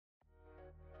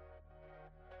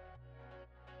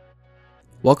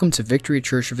Welcome to Victory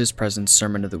Church of His Presence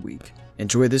Sermon of the Week.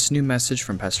 Enjoy this new message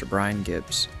from Pastor Brian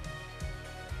Gibbs.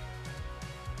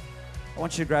 I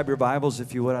want you to grab your Bibles,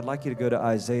 if you would. I'd like you to go to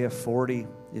Isaiah 40,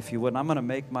 if you would. And I'm going to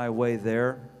make my way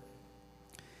there.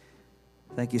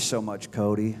 Thank you so much,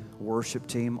 Cody. Worship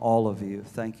team, all of you.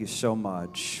 Thank you so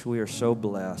much. We are so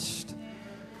blessed.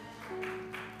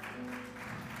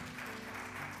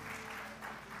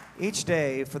 Each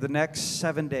day for the next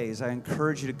 7 days, I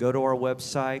encourage you to go to our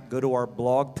website, go to our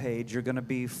blog page. You're going to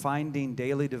be finding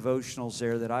daily devotionals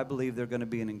there that I believe they're going to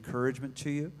be an encouragement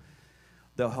to you.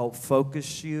 They'll help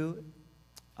focus you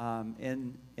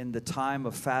in the time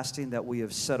of fasting that we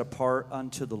have set apart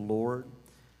unto the Lord.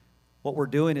 What we're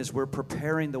doing is we're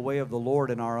preparing the way of the Lord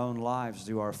in our own lives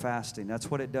through our fasting. That's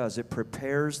what it does. It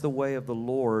prepares the way of the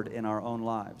Lord in our own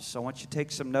lives. So I want you to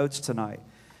take some notes tonight.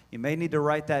 You may need to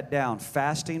write that down.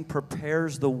 Fasting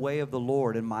prepares the way of the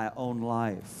Lord in my own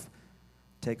life.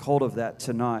 Take hold of that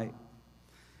tonight.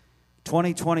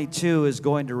 2022 is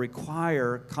going to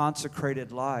require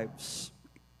consecrated lives.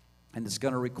 And it's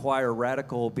going to require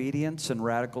radical obedience and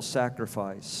radical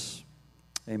sacrifice.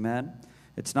 Amen?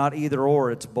 It's not either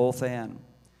or, it's both and.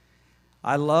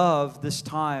 I love this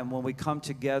time when we come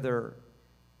together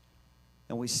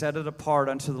and we set it apart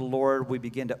unto the Lord. We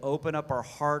begin to open up our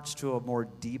hearts to a more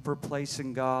deeper place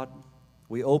in God.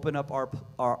 We open up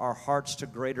our hearts to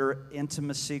greater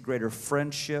intimacy, greater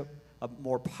friendship, a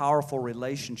more powerful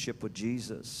relationship with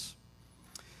Jesus.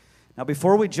 Now,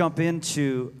 before we jump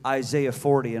into Isaiah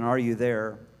 40, and are you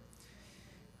there?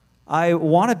 I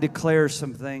want to declare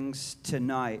some things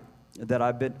tonight that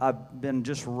I've been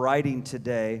just writing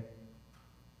today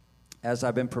as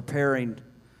I've been preparing.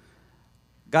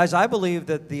 Guys, I believe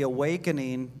that the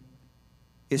awakening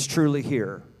is truly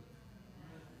here.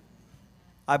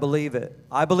 I believe it.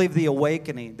 I believe the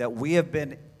awakening that we have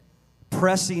been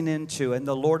pressing into and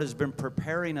the Lord has been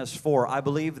preparing us for, I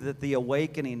believe that the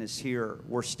awakening is here.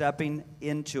 We're stepping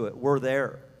into it. We're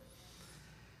there.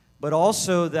 But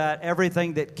also that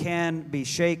everything that can be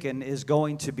shaken is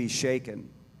going to be shaken.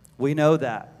 We know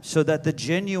that. So that the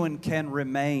genuine can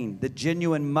remain. The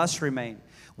genuine must remain.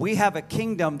 We have a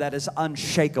kingdom that is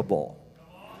unshakable.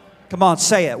 Come on,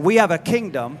 say it. We have a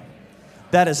kingdom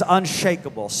that is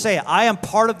unshakable. Say it. I am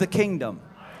part of the kingdom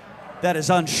that is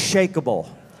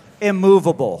unshakable,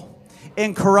 immovable,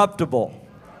 incorruptible,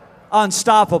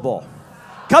 unstoppable.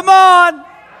 Come on.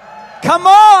 Come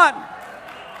on.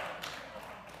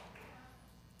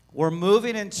 We're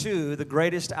moving into the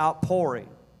greatest outpouring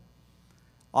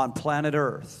on planet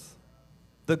Earth.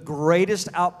 The greatest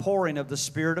outpouring of the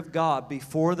Spirit of God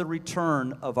before the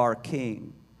return of our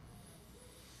King.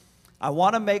 I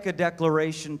want to make a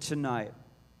declaration tonight.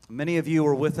 Many of you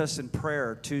were with us in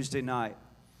prayer Tuesday night,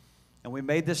 and we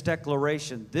made this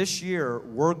declaration. This year,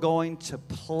 we're going to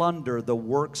plunder the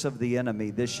works of the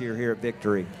enemy this year here at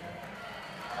Victory.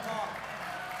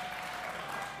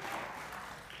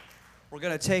 We're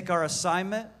going to take our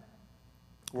assignment.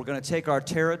 We're going to take our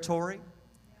territory.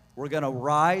 We're going to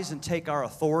rise and take our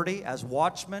authority as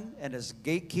watchmen and as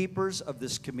gatekeepers of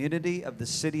this community, of the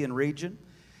city and region.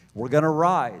 We're going to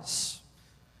rise.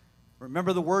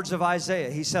 Remember the words of Isaiah.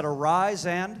 He said, "Arise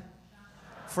and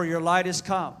for your light is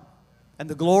come, and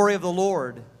the glory of the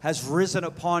Lord has risen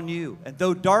upon you. And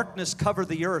though darkness cover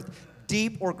the earth,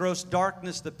 deep or gross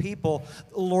darkness the people,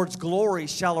 the Lord's glory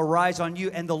shall arise on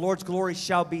you, and the Lord's glory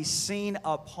shall be seen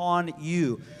upon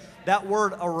you." That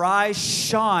word arise,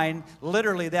 shine,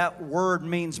 literally that word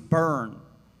means burn.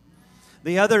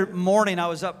 The other morning I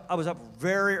was up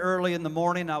very early in the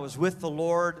morning. I was with the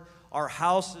Lord. Our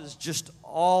house is just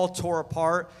all tore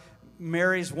apart.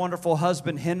 Mary's wonderful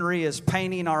husband Henry is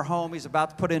painting our home. He's about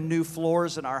to put in new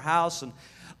floors in our house. And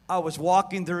I was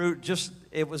walking through,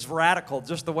 it was radical,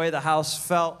 just the way the house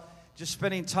felt, just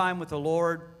spending time with the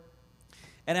Lord.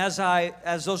 And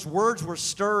as those words were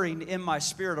stirring in my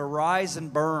spirit, arise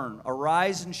and burn,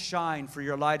 arise and shine, for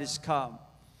your light has come,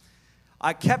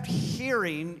 I kept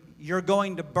hearing, you're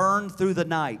going to burn through the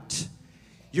night.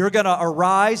 You're going to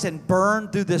arise and burn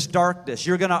through this darkness.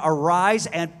 You're going to arise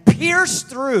and pierce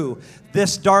through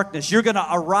this darkness. You're going to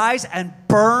arise and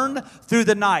burn through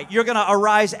the night. You're going to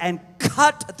arise and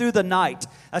cut through the night.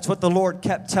 That's what the Lord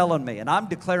kept telling me, and I'm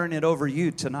declaring it over you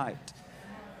tonight.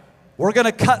 We're going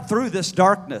to cut through this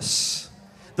darkness.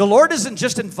 The Lord isn't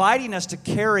just inviting us to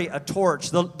carry a torch.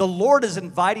 The Lord is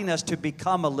inviting us to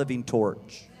become a living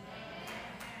torch.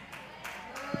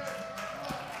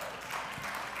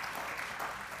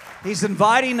 He's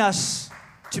inviting us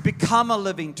to become a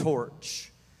living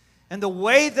torch. And the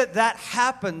way that that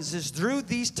happens is through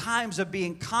these times of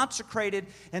being consecrated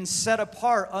and set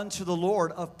apart unto the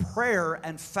Lord, of prayer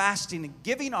and fasting and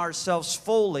giving ourselves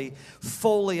fully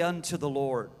unto the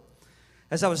Lord.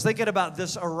 As I was thinking about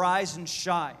this arise and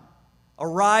shine,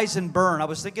 arise and burn, I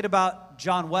was thinking about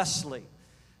John Wesley.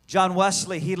 John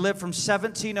Wesley, he lived from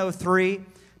 1703 to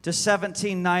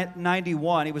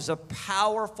 1791. He was a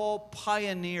powerful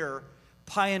pioneer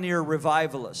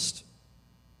revivalist.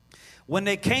 When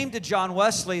they came to John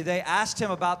Wesley, they asked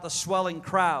him about the swelling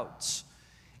crowds.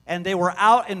 And they were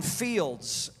out in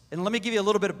fields. And let me give you a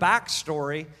little bit of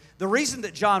backstory. The reason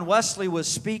that John Wesley was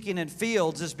speaking in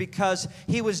fields is because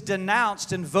he was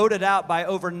denounced and voted out by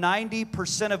over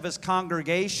 90% of his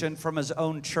congregation from his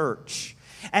own church.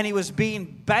 And he was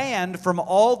being banned from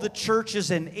all the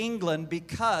churches in England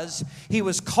because he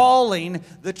was calling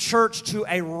the church to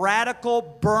a radical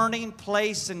burning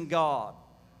place in God.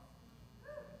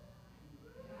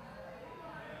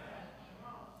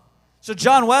 So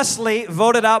John Wesley,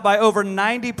 voted out by over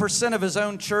 90% of his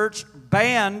own church,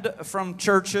 banned from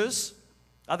churches.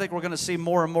 I think we're going to see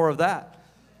more and more of that.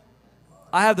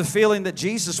 I have the feeling that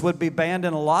Jesus would be banned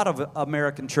in a lot of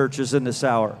American churches in this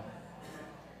hour.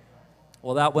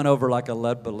 Well, that went over like a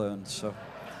lead balloon, so.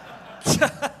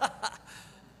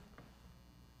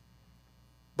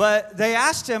 But they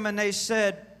asked him and they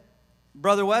said,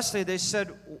 Brother Wesley, they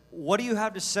said, what do you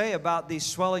have to say about these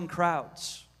swelling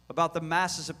crowds, about the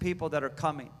masses of people that are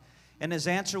coming? And his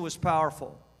answer was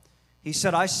powerful. He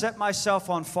said, I set myself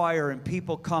on fire and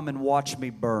people come and watch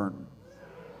me burn.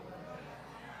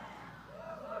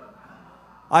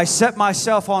 I set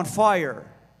myself on fire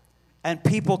and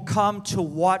people come to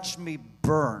watch me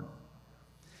burn.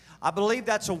 I believe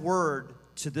that's a word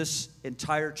to this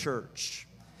entire church,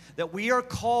 that we are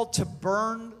called to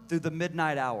burn through the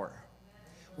midnight hour.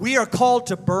 We are called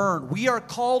to burn. We are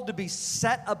called to be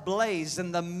set ablaze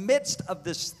in the midst of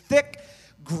this thick,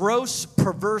 gross,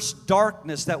 perverse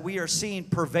darkness that we are seeing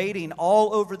pervading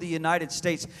all over the United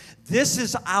States. This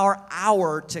is our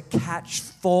hour to catch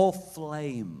full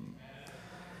flame.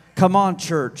 Come on,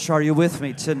 church. Are you with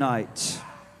me tonight?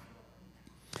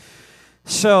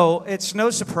 So, it's no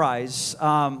surprise.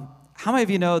 How many of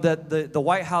you know that the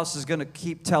White House is going to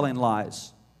keep telling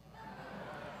lies?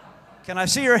 Can I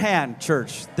see your hand,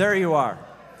 church? There you are.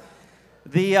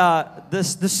 The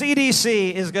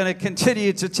CDC is going to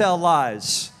continue to tell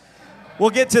lies. We'll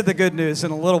get to the good news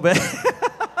in a little bit.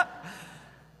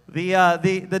 The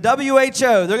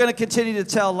WHO, they're going to continue to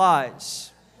tell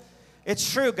lies.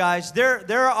 It's true, guys.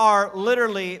 There are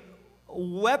literally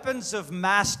weapons of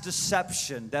mass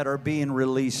deception that are being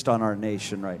released on our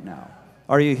nation right now.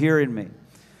 Are you hearing me?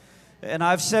 And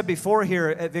I've said before here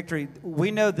at Victory,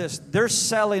 we know this. They're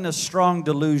selling a strong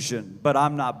delusion, but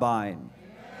I'm not buying.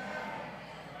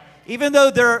 Even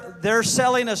though they're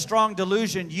selling a strong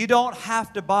delusion, you don't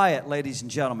have to buy it, ladies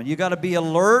and gentlemen. You got to be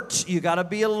alert. You got to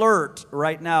be alert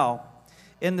right now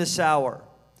in this hour.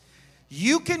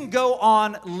 You can go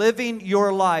on living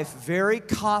your life very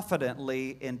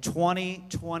confidently in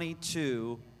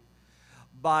 2022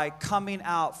 by coming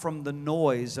out from the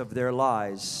noise of their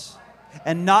lies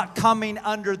and not coming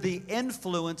under the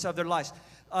influence of their lies.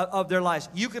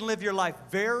 You can live your life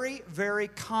very, very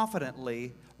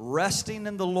confidently, resting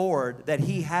in the Lord that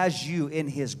He has you in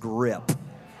His grip.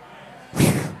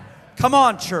 Come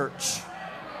on, church.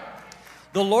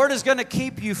 The Lord is going to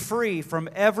keep you free from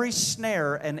every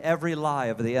snare and every lie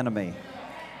of the enemy.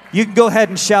 You can go ahead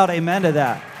and shout amen to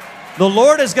that. The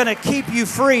Lord is going to keep you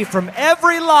free from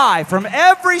every lie, from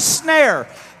every snare,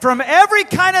 from every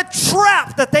kind of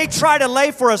trap that they try to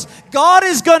lay for us. God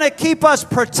is going to keep us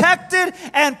protected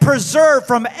and preserved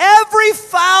from every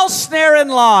foul snare and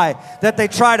lie that they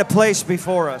try to place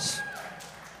before us.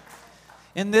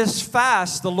 In this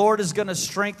fast, the Lord is going to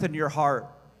strengthen your heart.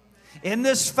 In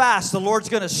this fast, the Lord's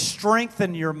going to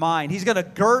strengthen your mind. He's going to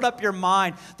gird up your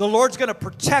mind. The Lord's going to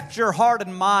protect your heart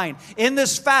and mind. In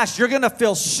this fast, you're going to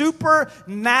feel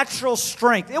supernatural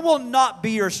strength. It will not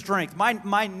be your strength.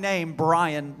 My name,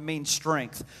 Brian, means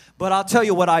strength. But I'll tell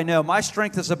you what I know. My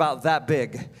strength is about that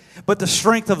big. But the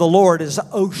strength of the Lord is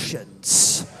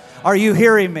oceans. Are you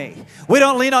hearing me? We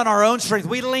don't lean on our own strength.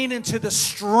 We lean into the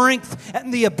strength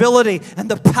and the ability and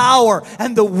the power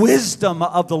and the wisdom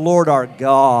of the Lord our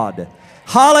God.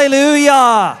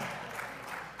 Hallelujah!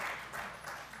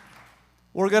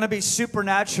 We're going to be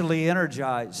supernaturally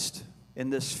energized in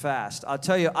this fast. I'll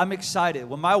tell you, I'm excited.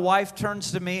 When my wife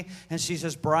turns to me and she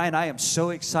says, Brian, I am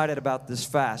so excited about this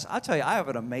fast. I'll tell you, I have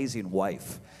an amazing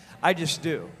wife. I just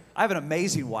do. I have an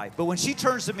amazing wife. But when she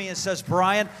turns to me and says,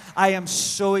 Brian, I am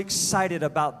so excited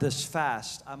about this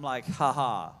fast, I'm like,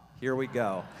 ha. Here we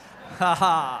go. Ha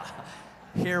ha.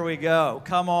 Here we go.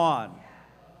 Come on.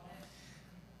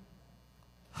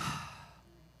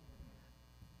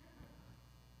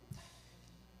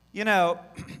 You know,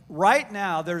 right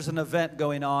now there's an event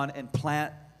going on in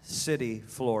Plant City,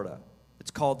 Florida. It's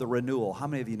called the Renewal. How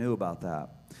many of you knew about that?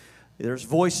 There's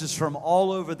voices from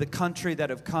all over the country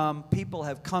that have come. People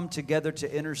have come together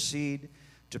to intercede,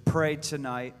 to pray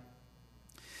tonight.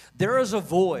 There is a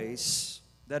voice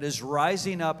that is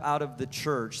rising up out of the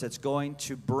church that's going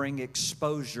to bring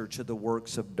exposure to the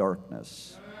works of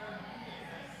darkness.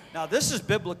 Now, this is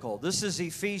biblical. This is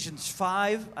Ephesians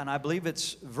 5, and I believe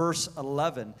it's verse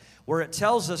 11, where it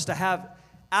tells us to have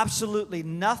absolutely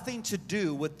nothing to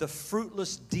do with the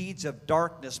fruitless deeds of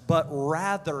darkness, but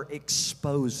rather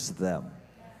expose them.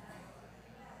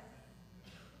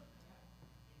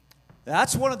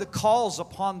 That's one of the calls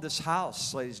upon this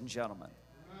house, ladies and gentlemen.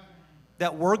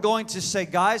 That we're going to say,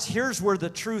 guys, here's where the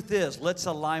truth is. Let's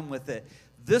align with it.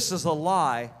 This is a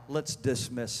lie. Let's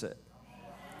dismiss it.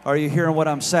 Are you hearing what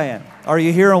I'm saying? Are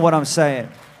you hearing what I'm saying?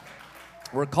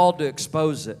 We're called to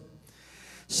expose it.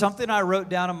 Something I wrote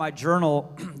down in my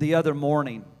journal the other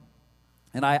morning,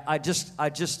 and I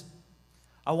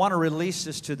want to release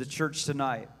this to the church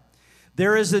tonight.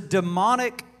 There is a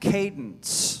demonic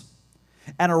cadence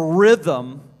and a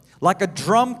rhythm, like a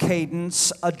drum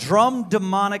cadence, a drum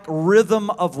demonic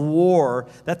rhythm of war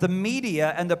that the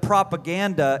media and the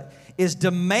propaganda is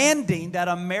demanding that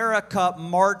America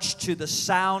march to the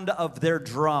sound of their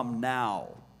drum now.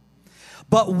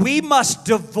 But we must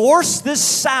divorce this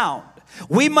sound.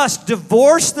 We must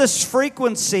divorce this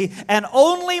frequency and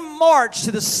only march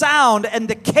to the sound and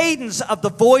the cadence of the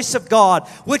voice of God,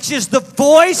 which is the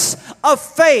voice of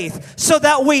faith, so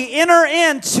that we enter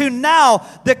into now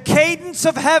the cadence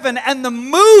of heaven and the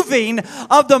moving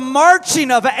of the marching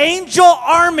of angel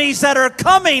armies that are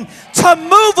coming to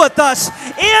move with us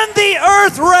in the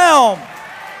earth realm.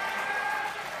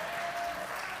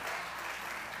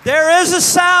 There is a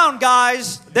sound,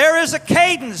 guys. There is a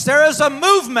cadence. There is a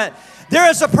movement. There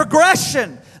is a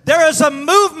progression. There is a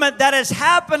movement that is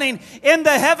happening in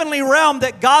the heavenly realm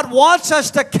that God wants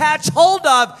us to catch hold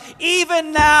of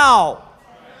even now.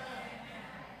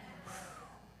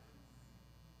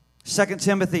 2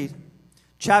 Timothy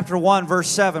chapter 1, verse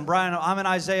 7. Brian, I'm in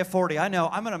Isaiah 40. I know.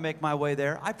 I'm going to make my way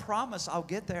there. I promise I'll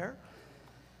get there.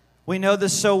 We know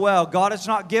this so well. God has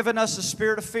not given us a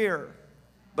spirit of fear,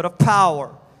 but of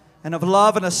power and of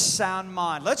love and a sound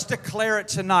mind. Let's declare it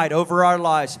tonight over our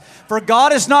lives. For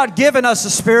God has not given us a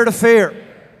spirit of fear.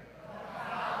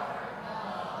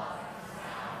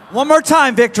 One more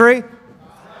time, Victory.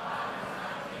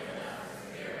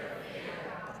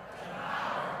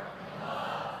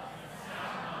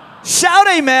 Shout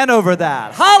amen over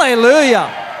that.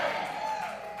 Hallelujah.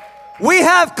 We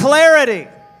have clarity.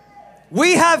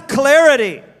 We have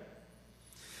clarity.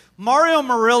 Mario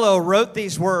Murillo wrote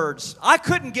these words. I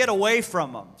couldn't get away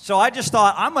from them. So I just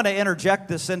thought, I'm going to interject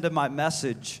this into my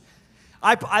message.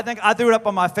 I think I threw it up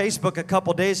on my Facebook a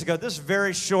couple days ago. This is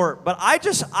very short. But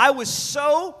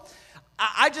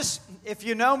if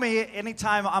you know me,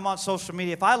 anytime I'm on social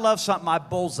media, if I love something, I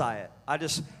bullseye it. I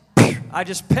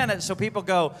just pin it so people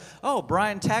go, oh,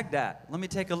 Brian tagged that. Let me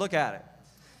take a look at it.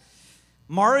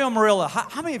 Mario Murillo.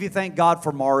 How many of you thank God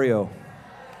for Mario?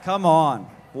 Come on.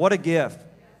 What a gift.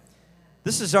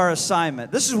 This is our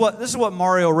assignment. This is what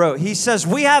Mario wrote. He says,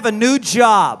 we have a new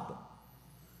job.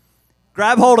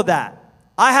 Grab hold of that.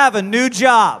 I have a new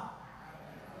job.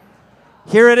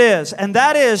 Here it is. And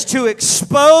that is to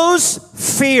expose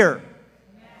fear.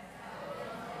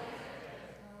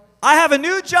 I have a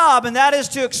new job, and that is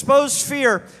to expose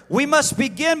fear. We must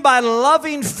begin by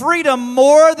loving freedom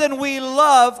more than we more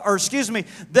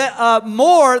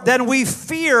than we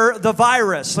fear the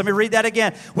virus. Let me read that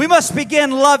again. We must begin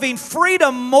loving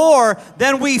freedom more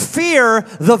than we fear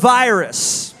the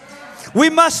virus.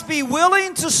 We must be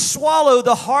willing to swallow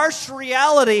the harsh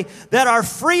reality that our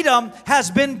freedom has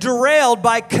been derailed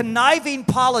by conniving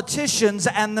politicians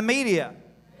and the media.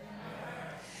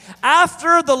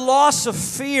 After the loss of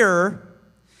fear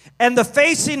and the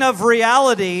facing of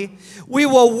reality, we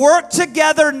will work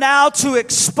together now to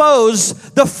expose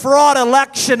the fraud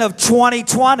election of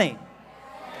 2020.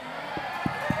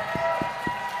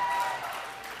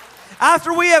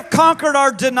 After we have conquered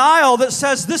our denial that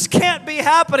says this can't be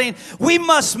happening, we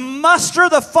must muster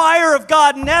the fire of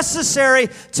God necessary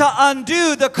to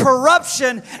undo the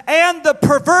corruption and the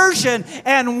perversion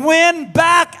and win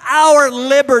back our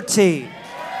liberty.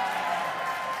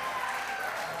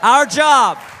 Our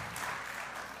job.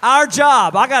 Our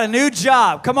job. I got a new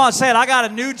job. Come on, say it. I got a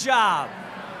new job.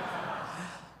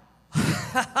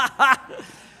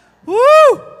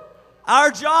 Woo! Our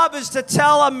job is to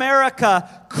tell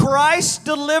America Christ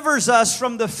delivers us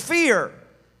from the fear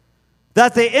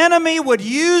that the enemy would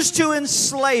use to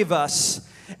enslave us,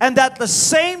 and that the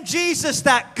same Jesus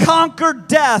that conquered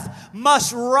death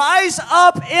must rise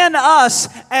up in us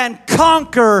and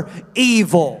conquer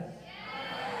evil.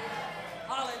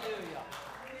 Hallelujah.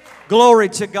 Glory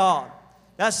to God.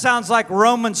 That sounds like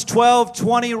Romans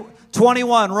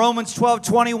 12:21. Romans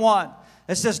 12:21.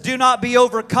 It says, do not be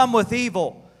overcome with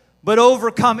evil, but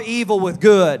overcome evil with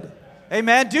good.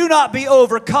 Amen. Do not be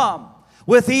overcome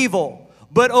with evil,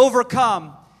 but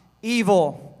overcome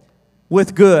evil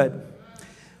with good.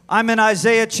 I'm in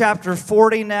Isaiah chapter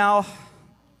 40 now.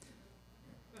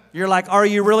 You're like, are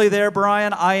you really there,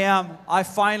 Brian? I am. I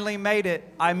finally made it.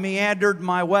 I meandered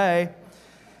my way.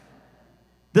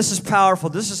 This is powerful.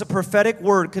 This is a prophetic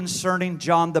word concerning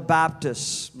John the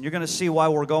Baptist. You're going to see why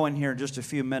we're going here in just a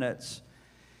few minutes.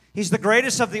 He's the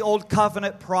greatest of the Old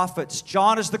Covenant prophets.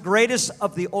 John is the greatest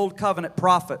of the Old Covenant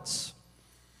prophets.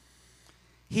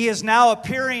 He is now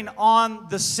appearing on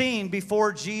the scene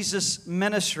before Jesus'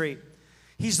 ministry.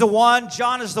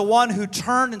 John is the one who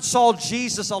turned and saw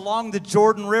Jesus along the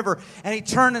Jordan River. And he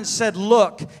turned and said,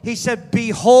 look, he said,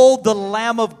 behold the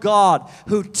Lamb of God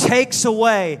who takes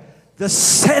away the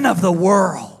sin of the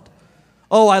world.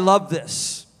 Oh, I love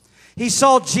this. He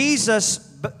saw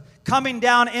Jesus coming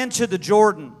down into the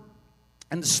Jordan,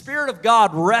 and the Spirit of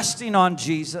God resting on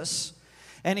Jesus,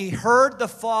 and he heard the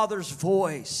Father's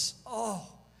voice. Oh,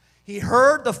 he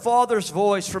heard the Father's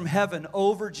voice from heaven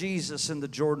over Jesus in the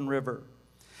Jordan River.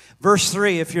 Verse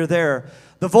 3, if you're there.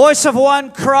 The voice of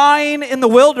one crying in the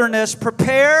wilderness,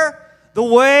 prepare the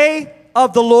way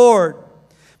of the Lord.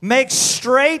 Make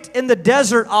straight in the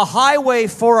desert a highway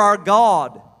for our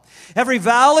God. Every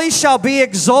valley shall be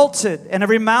exalted, and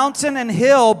every mountain and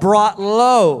hill brought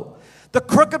low. The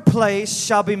crooked place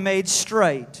shall be made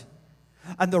straight,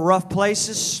 and the rough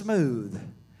places smooth.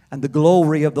 And the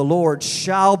glory of the Lord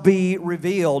shall be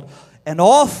revealed, and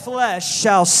all flesh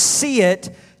shall see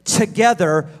it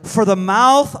together, for the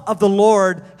mouth of the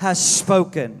Lord has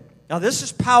spoken. Now this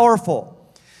is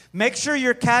powerful. Make sure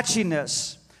you're catching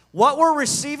this. What we're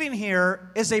receiving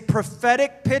here is a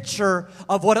prophetic picture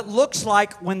of what it looks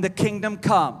like when the kingdom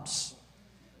comes.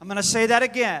 I'm going to say that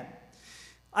again.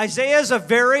 Isaiah is a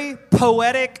very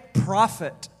poetic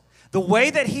prophet. The way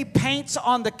that he paints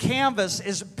on the canvas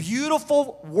is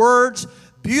beautiful words,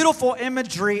 beautiful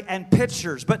imagery, and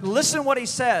pictures. But listen what he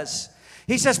says.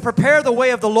 He says, prepare the way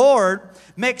of the Lord,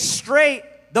 make straight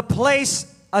the place,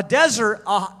 a desert,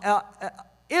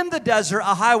 in the desert,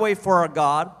 a highway for our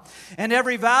God, and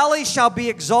every valley shall be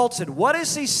exalted. What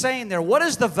is he saying there? What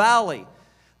is the valley?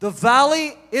 The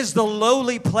valley is the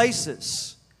lowly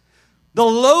places. The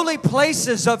lowly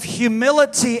places of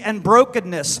humility and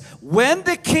brokenness. When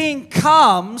the king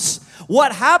comes,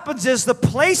 what happens is the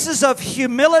places of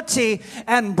humility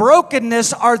and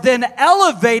brokenness are then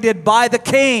elevated by the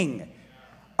king.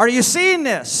 Are you seeing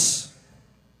this?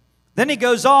 Then he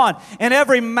goes on, and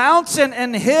every mountain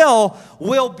and hill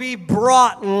will be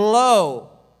brought low.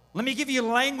 Let me give you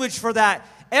language for that.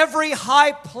 Every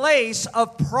high place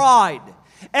of pride,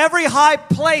 every high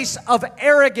place of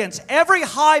arrogance, every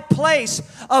high place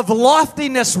of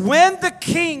loftiness, when the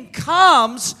king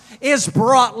comes, is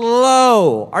brought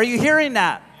low. Are you hearing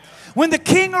that? When the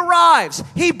king arrives,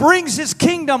 he brings his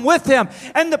kingdom with him.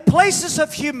 And the places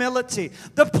of humility,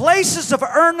 the places of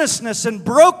earnestness and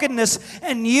brokenness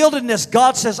and yieldedness,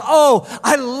 God says, oh,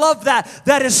 I love that.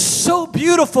 That is so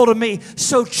beautiful to me,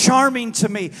 so charming to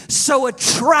me, so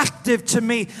attractive to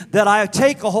me that I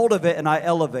take a hold of it and I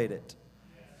elevate it.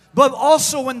 But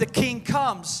also when the king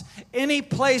comes, any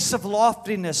place of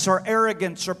loftiness or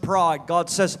arrogance or pride, God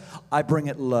says, I bring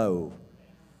it low.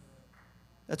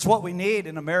 That's what we need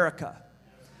in America.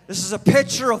 This is a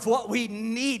picture of what we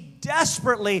need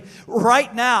desperately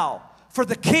right now for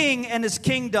the king and his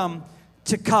kingdom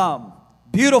to come.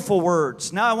 Beautiful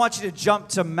words. Now I want you to jump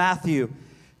to Matthew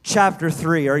chapter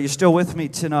 3. Are you still with me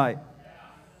tonight?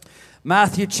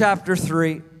 Matthew chapter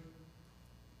 3.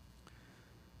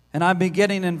 And I'm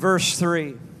beginning in verse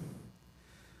 3.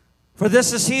 For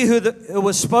this is he who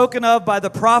was spoken of by the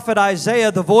prophet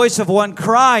Isaiah, the voice of one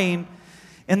crying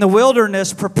in the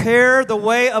wilderness, prepare the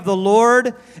way of the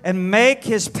Lord and make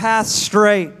his path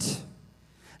straight.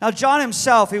 Now John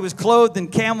himself, he was clothed in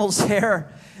camel's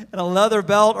hair and a leather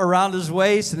belt around his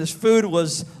waist, and his food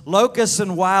was locusts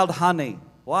and wild honey.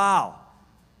 Wow.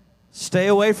 Stay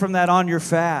away from that on your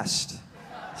fast.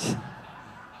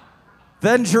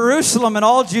 Then Jerusalem and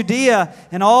all Judea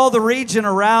and all the region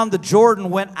around the Jordan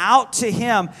went out to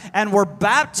him and were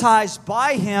baptized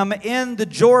by him in the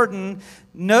Jordan.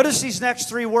 Notice these next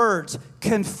three words: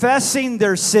 confessing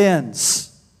their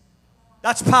sins.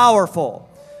 That's powerful.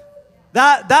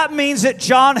 That means that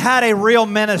John had a real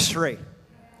ministry.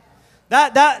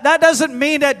 That doesn't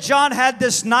mean that John had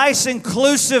this nice,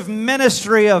 inclusive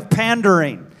ministry of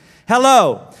pandering.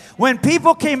 Hello. When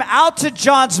people came out to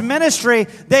John's ministry,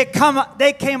 they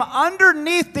came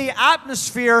underneath the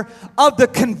atmosphere of the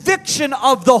conviction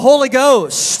of the Holy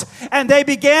Ghost, and they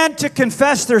began to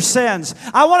confess their sins.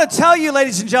 I want to tell you,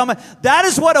 ladies and gentlemen, that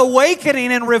is what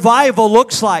awakening and revival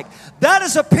looks like. That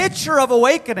is a picture of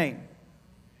awakening.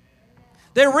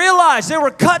 They realized they were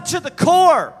cut to the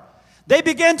core. They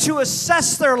began to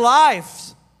assess their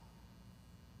lives.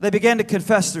 They began to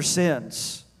confess their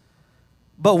sins.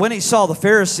 But when he saw the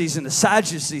Pharisees and the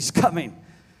Sadducees coming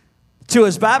to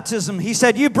his baptism, he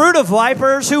said, "You brood of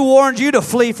vipers, who warned you to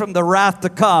flee from the wrath to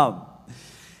come?"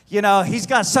 You know, he's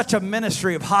got such a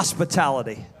ministry of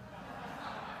hospitality.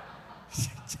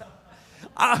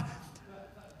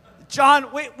 John,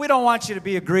 we don't want you to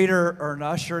be a greeter or an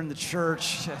usher in the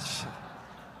church.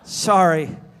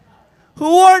 Sorry. Who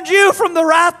warned you from the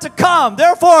wrath to come?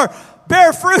 Therefore,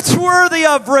 bear fruits worthy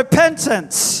of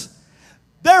repentance.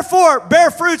 Therefore, bear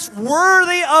fruits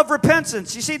worthy of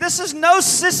repentance. You see, this is no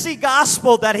sissy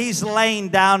gospel that he's laying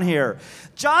down here.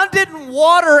 John didn't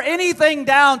water anything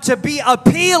down to be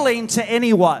appealing to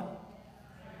anyone.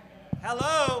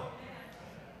 Hello?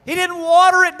 He didn't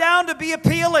water it down to be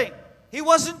appealing. He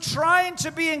wasn't trying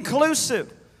to be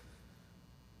inclusive.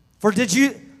 For did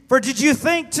you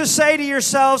think to say to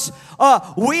yourselves,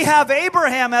 we have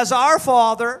Abraham as our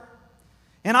father,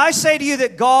 and I say to you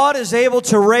that God is able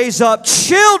to raise up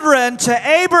children to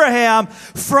Abraham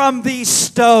from these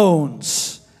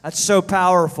stones. That's so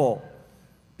powerful,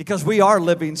 because we are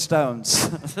living stones.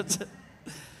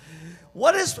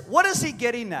 What is he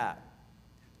getting at?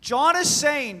 John is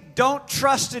saying, don't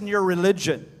trust in your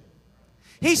religion.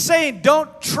 He's saying,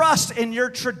 don't trust in your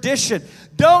tradition.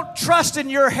 Don't trust in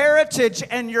your heritage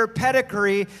and your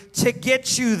pedigree to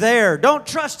get you there. Don't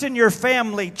trust in your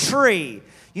family tree.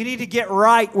 You need to get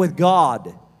right with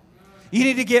God. You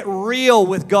need to get real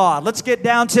with God. Let's get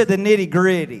down to the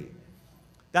nitty-gritty.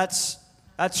 That's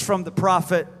from the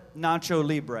prophet Nacho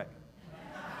Libre.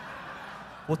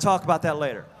 We'll talk about that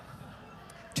later.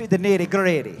 To the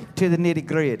nitty-gritty. To the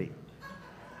nitty-gritty.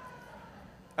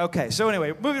 Okay, so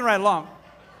anyway, moving right along.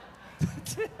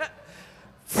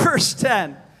 Verse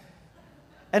 10.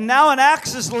 And now an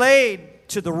axe is laid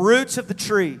to the roots of the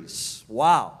trees.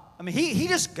 Wow. I mean, he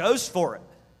just goes for it.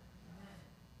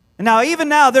 And now, even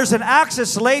now, there's an axe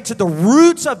that's laid to the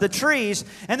roots of the trees,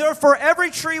 and therefore every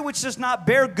tree which does not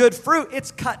bear good fruit, it's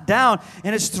cut down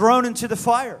and it's thrown into the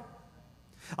fire.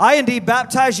 I indeed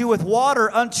baptize you with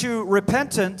water unto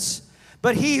repentance,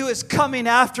 but he who is coming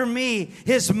after me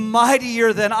is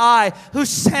mightier than I, whose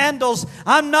sandals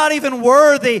I'm not even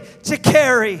worthy to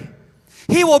carry.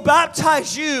 He will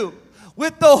baptize you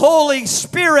with the Holy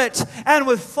Spirit and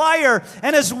with fire,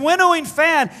 and his winnowing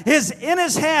fan is in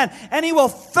his hand, and he will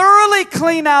thoroughly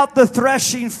clean out the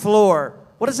threshing floor.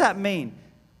 What does that mean?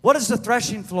 What is the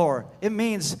threshing floor? It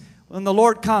means when the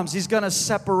Lord comes, he's going to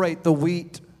separate the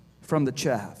wheat from the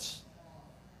chaffs.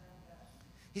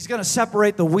 He's going to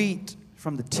separate the wheat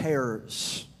from the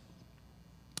tares.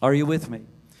 Are you with me?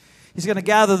 He's going to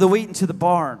gather the wheat into the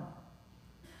barn,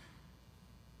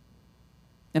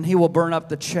 and he will burn up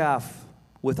the chaff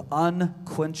with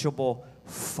unquenchable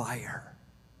fire.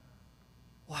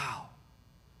 Wow.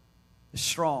 It's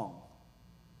strong.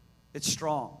 It's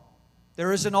strong.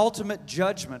 There is an ultimate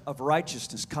judgment of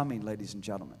righteousness coming, ladies and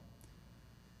gentlemen.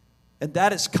 And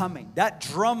that is coming. That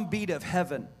drumbeat of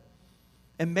heaven.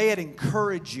 And may it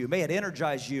encourage you, may it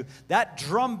energize you. That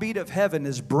drumbeat of heaven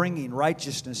is bringing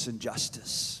righteousness and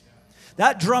justice.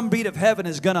 That drumbeat of heaven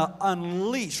is going to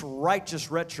unleash righteous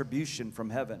retribution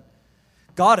from heaven.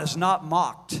 God is not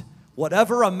mocked.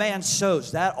 Whatever a man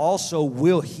sows, that also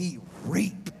will he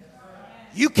reap.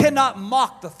 You cannot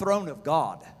mock the throne of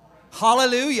God.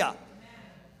 Hallelujah.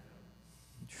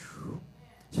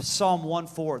 Psalm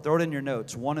 1:4. Throw it in your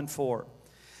notes. 1 and 4.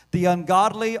 The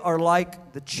ungodly are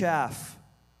like the chaff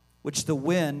which the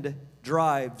wind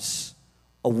drives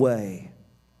away.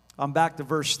 I'm back to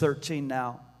verse 13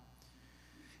 now.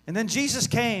 And then Jesus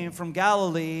came from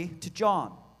Galilee to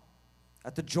John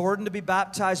at the Jordan to be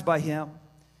baptized by him.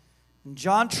 And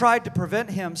John tried to prevent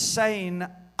him, saying,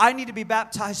 I need to be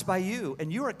baptized by you,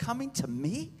 and you are coming to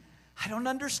me? I don't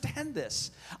understand this.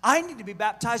 I need to be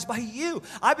baptized by you.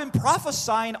 I've been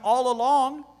prophesying all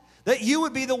along That you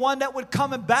would be the one that would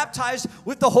come and baptize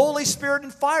with the Holy Spirit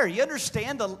and fire. You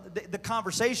understand the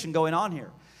conversation going on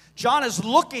here. John is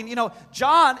looking,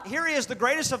 John, here he is, the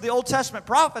greatest of the Old Testament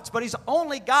prophets, but he's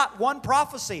only got one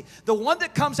prophecy. The one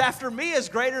that comes after me is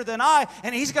greater than I,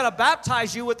 and he's going to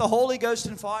baptize you with the Holy Ghost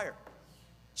and fire.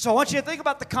 So I want you to think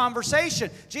about the conversation.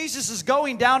 Jesus is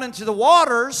going down into the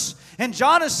waters, and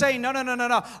John is saying, no.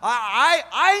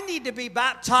 I need to be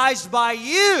baptized by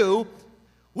you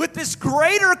with this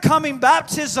greater coming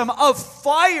baptism of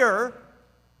fire,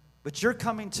 but you're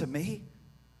coming to me?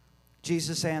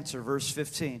 Jesus answered, verse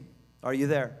 15. Are you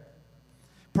there?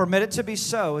 Permit it to be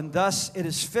so, and thus it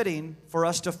is fitting for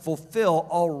us to fulfill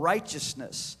all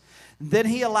righteousness. And then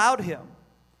he allowed him.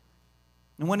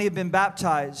 And when he had been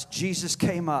baptized, Jesus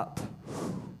came up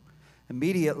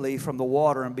immediately from the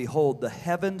water, and behold, the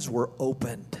heavens were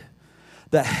opened.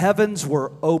 The heavens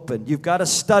were opened. You've got to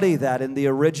study that in the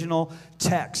original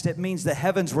text. It means the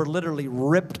heavens were literally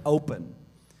ripped open.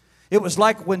 It was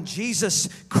like when Jesus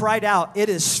cried out, "It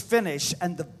is finished,"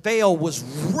 and the veil was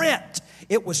rent.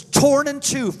 It was torn in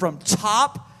two from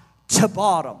top to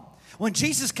bottom. When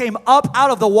Jesus came up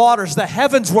out of the waters, the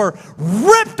heavens were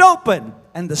ripped open,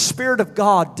 and the Spirit of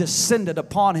God descended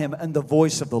upon him, and the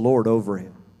voice of the Lord over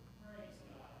him.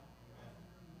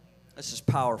 This is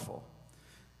powerful.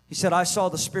 He said, I saw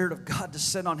the Spirit of God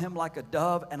descend on him like a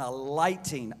dove, and a light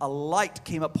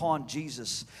came upon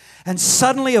Jesus. And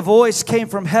suddenly a voice came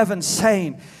from heaven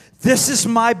saying, "This is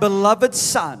my beloved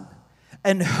Son,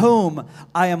 in whom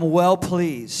I am well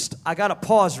pleased." I got to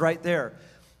pause right there.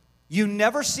 You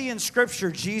never see in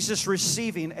Scripture Jesus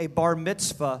receiving a bar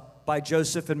mitzvah by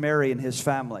Joseph and Mary and his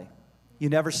family. You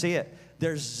never see it.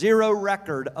 There's zero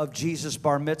record of Jesus'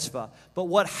 bar mitzvah. But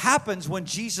what happens when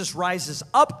Jesus rises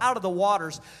up out of the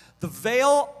waters, the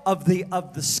veil of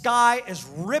the sky is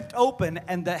ripped open,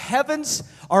 and the heavens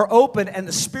are open, and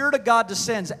the Spirit of God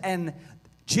descends, and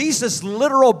Jesus'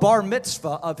 literal bar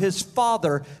mitzvah of his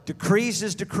Father decrees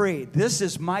his decree. This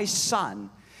is my Son,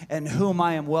 in whom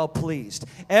I am well pleased.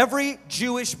 Every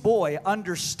Jewish boy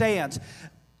understands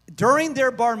during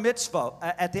their bar mitzvah,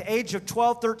 at the age of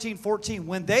 12, 13, 14,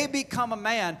 when they become a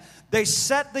man, they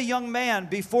set the young man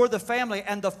before the family,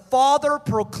 and the father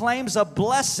proclaims a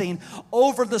blessing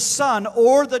over the son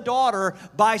or the daughter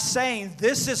by saying,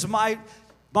 "This is my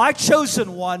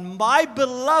chosen one, my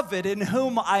beloved, in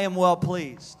whom I am well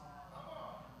pleased."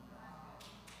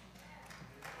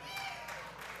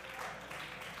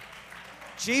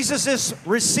 Jesus is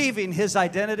receiving his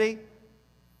identity,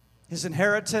 his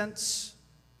inheritance,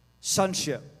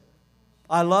 sonship.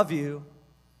 I love you.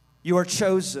 You are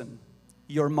chosen.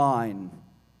 You're mine.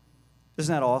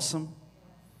 Isn't that awesome?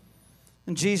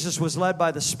 And Jesus was led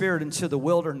by the Spirit into the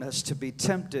wilderness to be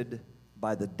tempted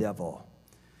by the devil.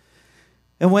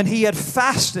 And when he had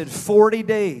fasted 40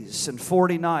 days and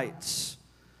 40 nights,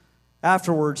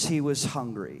 afterwards he was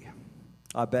hungry.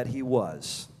 I bet he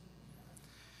was.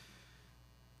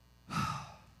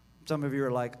 Some of you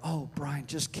are like, "Oh, Brian,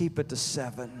 just keep it to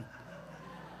 7.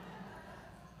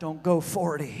 Don't go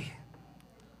 40.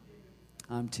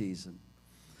 I'm teasing.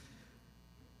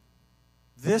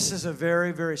 This is a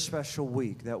very, very special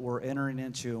week that we're entering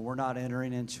into, and we're not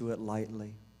entering into it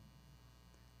lightly.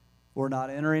 We're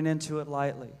not entering into it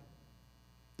lightly.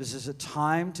 This is a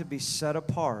time to be set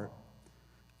apart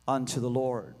unto the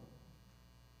Lord,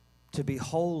 to be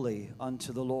holy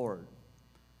unto the Lord,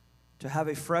 to have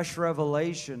a fresh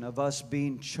revelation of us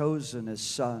being chosen as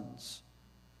sons,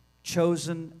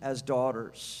 chosen as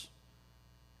daughters.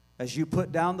 As you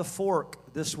put down the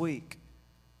fork this week,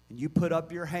 and you put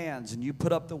up your hands, and you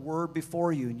put up the word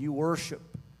before you, and you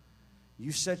worship,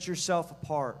 you set yourself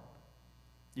apart,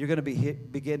 you're going to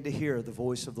begin to hear the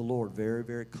voice of the Lord very,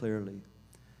 very clearly.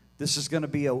 This is going to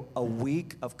be a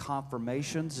week of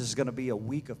confirmations. This is going to be a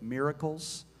week of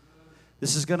miracles.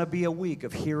 This is going to be a week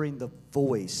of hearing the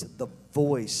voice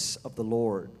of the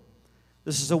Lord.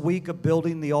 This is a week of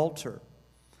building the altar.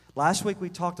 Last week we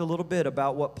talked a little bit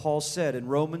about what Paul said in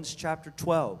Romans chapter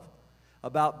 12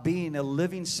 about being a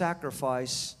living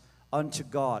sacrifice unto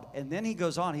God. And then he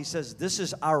goes on, he says, this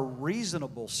is our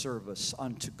reasonable service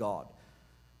unto God.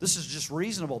 This is just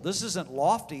reasonable. This isn't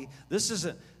lofty. This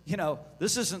isn't,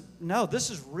 this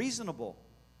is reasonable.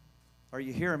 Are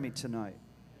you hearing me tonight?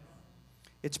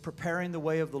 It's preparing the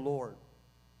way of the Lord.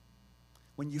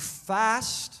 When you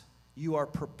fast, you are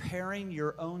preparing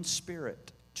your own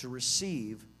spirit to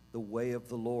receive the way of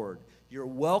the Lord. You're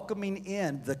welcoming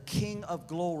in the King of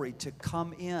glory to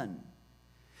come in.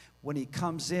 When he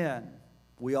comes in,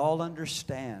 we all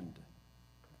understand.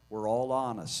 We're all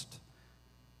honest.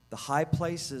 The high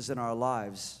places in our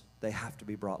lives, they have to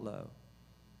be brought low.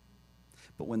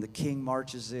 But when the king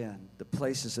marches in, the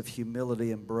places of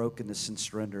humility and brokenness and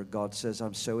surrender, God says,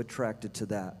 I'm so attracted to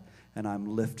that, and I'm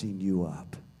lifting you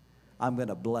up. I'm going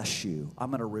to bless you.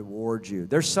 I'm going to reward you.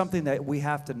 There's something that we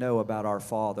have to know about our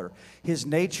Father. His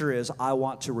nature is, I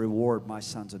want to reward my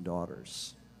sons and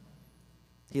daughters.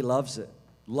 He loves it,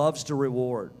 loves to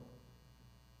reward.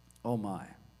 Oh my,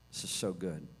 this is so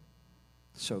good,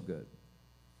 so good.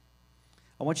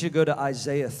 I want you to go to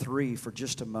Isaiah 3 for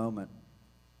just a moment.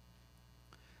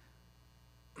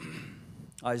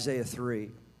 Isaiah 3.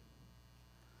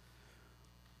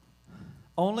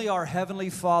 Only our Heavenly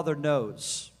Father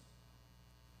knows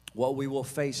what we will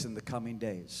face in the coming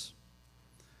days.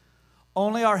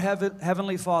 Only our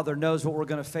Heavenly Father knows what we're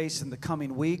going to face in the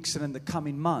coming weeks and in the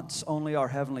coming months. Only our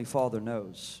Heavenly Father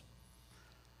knows.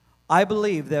 I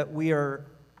believe that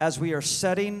as we are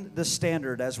setting the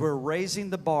standard, as we're raising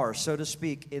the bar, so to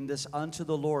speak, in this unto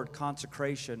the Lord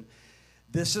consecration,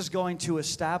 this is going to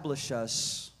establish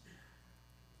us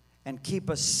and keep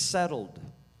us settled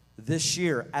this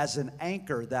year as an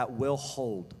anchor that will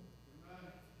hold.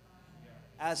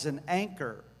 As an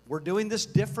anchor. We're doing this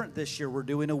different this year. We're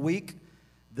doing a week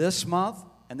this month,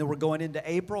 and then we're going into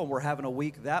April, and we're having a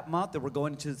week that month. Then we're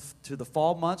going to the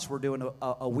fall months. We're doing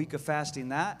a week of fasting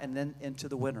that, and then into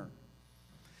the winter.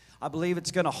 I believe it's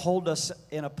going to hold us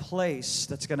in a place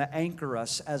that's going to anchor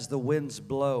us as the winds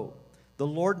blow. The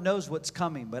Lord knows what's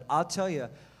coming, but I'll tell you,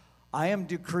 I am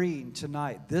decreeing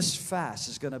tonight, this fast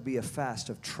is going to be a fast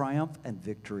of triumph and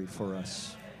victory for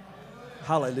us.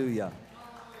 Hallelujah.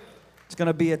 It's going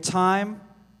to be a time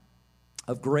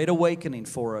of great awakening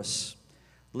for us.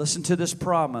 Listen to this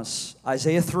promise.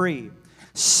 Isaiah 3.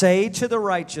 Say to the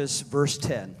righteous, verse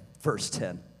 10.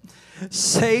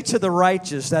 Say to the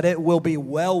righteous that it will be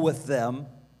well with them,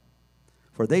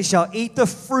 for they shall eat the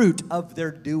fruit of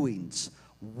their doings.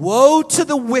 Woe to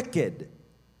the wicked!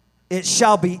 It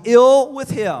shall be ill with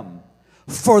him,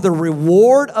 for the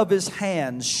reward of his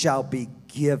hands shall be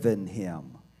given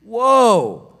him.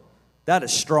 Whoa, that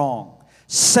is strong.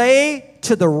 Say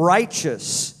to the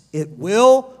righteous, it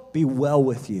will be well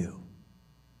with you.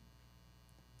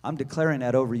 I'm declaring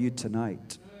that over you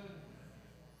tonight.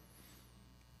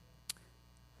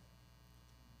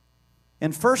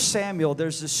 In 1 Samuel,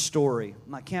 there's this story,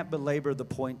 and I can't belabor the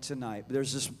point tonight, but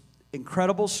there's this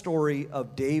incredible story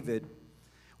of David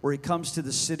where he comes to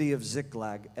the city of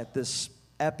Ziklag at this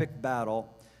epic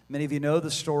battle. Many of you know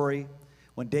the story.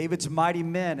 When David's mighty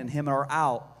men and him are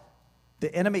out,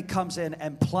 the enemy comes in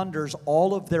and plunders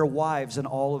all of their wives and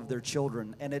all of their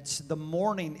children. And the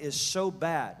mourning is so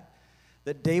bad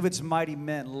that David's mighty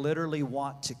men literally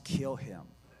want to kill him.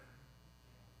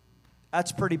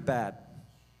 That's pretty bad.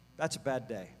 That's a bad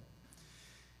day.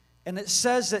 And it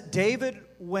says that David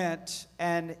went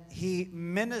and he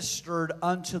ministered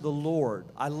unto the Lord.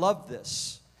 I love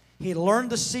this. He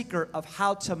learned the secret of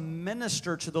how to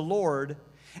minister to the Lord.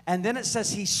 And then it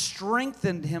says he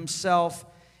strengthened himself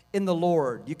in the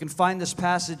Lord. You can find this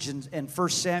passage in 1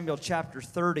 Samuel chapter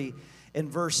 30 in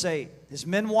verse 8. His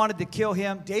men wanted to kill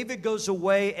him. David goes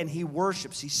away and he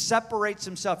worships. He separates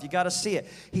himself. You got to see it.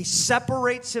 He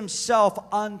separates himself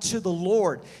unto the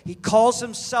Lord. He calls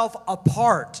himself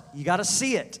apart. You got to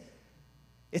see it.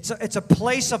 It's a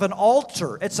place of an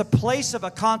altar. It's a place of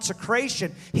a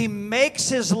consecration. He makes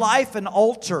his life an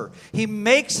altar. He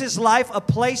makes his life a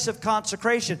place of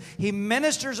consecration. He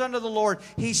ministers unto the Lord.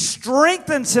 He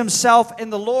strengthens himself in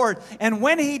the Lord. And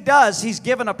when he does, he's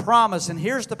given a promise. And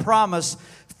here's the promise.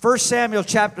 1 Samuel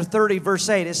chapter 30, verse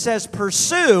 8. It says,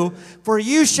 pursue, for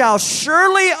you shall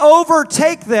surely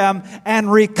overtake them and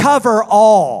recover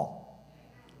all.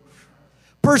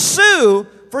 Pursue,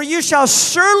 for you shall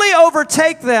surely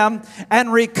overtake them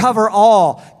and recover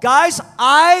all. Guys,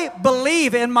 I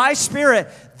believe in my spirit,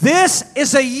 this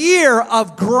is a year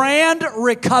of grand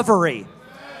recovery.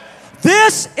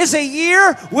 This is a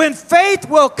year when faith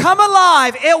will come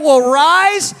alive. It will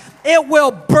rise, it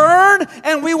will burn,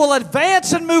 and we will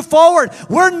advance and move forward.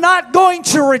 We're not going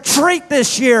to retreat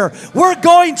this year. We're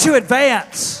going to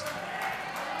advance.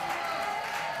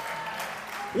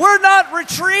 We're not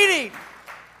retreating.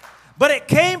 But it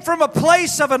came from a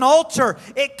place of an altar.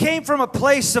 It came from a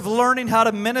place of learning how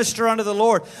to minister unto the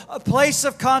Lord. A place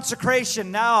of consecration.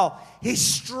 Now, he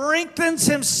strengthens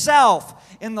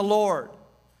himself in the Lord.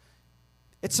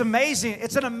 It's amazing.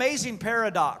 It's an amazing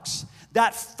paradox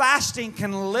that fasting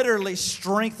can literally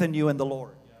strengthen you in the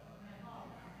Lord.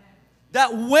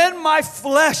 That when my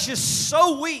flesh is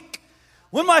so weak,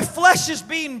 when my flesh is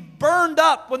being burned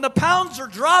up, when the pounds are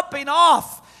dropping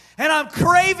off, and I'm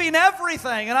craving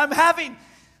everything, and I'm having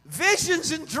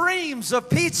visions and dreams of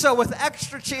pizza with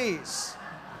extra cheese.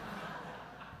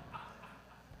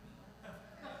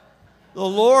 The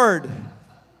Lord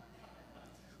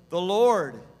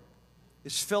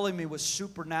is filling me with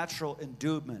supernatural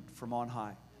endowment from on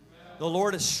high. The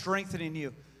Lord is strengthening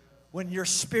you. When your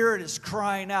spirit is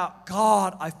crying out,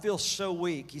 God, I feel so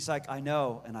weak. He's like, I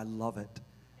know, and I love it.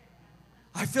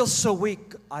 I feel so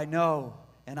weak, I know,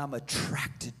 and I'm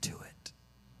attracted to it.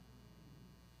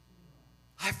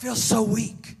 I feel so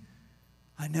weak,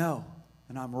 I know,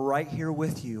 and I'm right here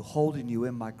with you, holding you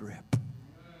in my grip.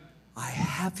 I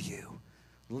have you.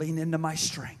 Lean into my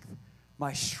strength.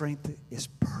 My strength is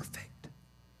perfect.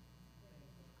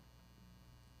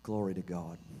 Glory to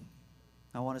God.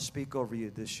 I want to speak over you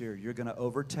this year. You're going to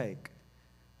overtake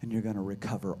and you're going to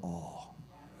recover all.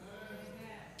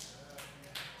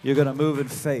 You're going to move in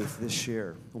faith this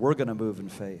year. We're going to move in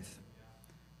faith.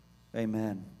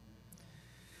 Amen.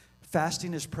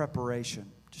 Fasting is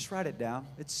preparation. Just write it down.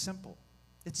 It's simple.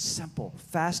 It's simple.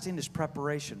 Fasting is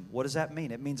preparation. What does that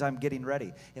mean? It means I'm getting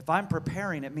ready. If I'm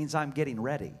preparing, it means I'm getting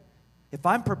ready. If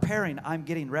I'm preparing, I'm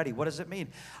getting ready. What does it mean?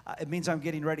 It means I'm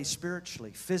getting ready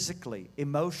spiritually, physically,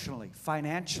 emotionally,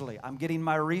 financially. I'm getting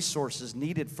my resources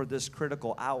needed for this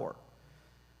critical hour.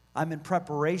 I'm in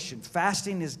preparation.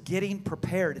 Fasting is getting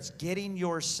prepared. It's getting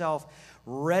yourself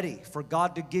ready for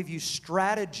God to give you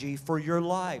strategy for your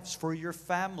lives, for your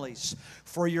families,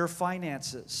 for your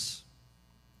finances.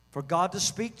 For God to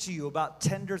speak to you about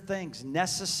tender things,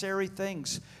 necessary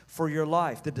things for your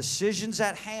life. The decisions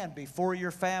at hand before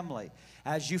your family.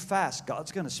 As you fast,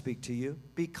 God's going to speak to you.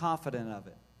 Be confident of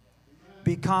it.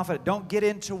 Be confident. Don't get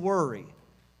into worry.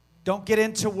 Don't get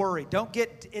into worry. Don't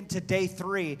get into day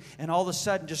 3 and all of a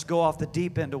sudden just go off the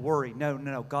deep end of worry.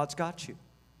 No. God's got you.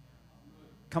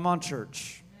 Come on,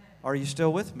 church. Are you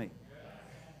still with me?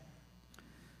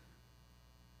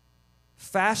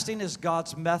 Fasting is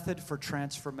God's method for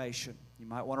transformation. You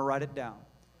might want to write it down.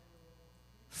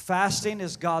 Fasting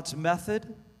is God's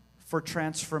method for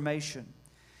transformation.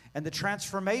 And the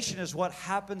transformation is what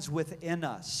happens within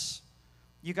us.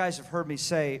 You guys have heard me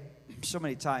say so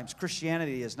many times,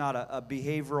 Christianity is not a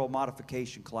behavioral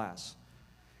modification class.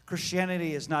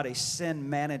 Christianity is not a sin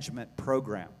management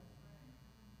program.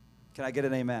 Can I get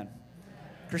an amen?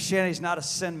 Christianity is not a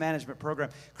sin management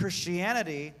program.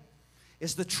 Christianity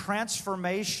is the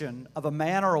transformation of a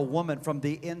man or a woman from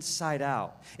the inside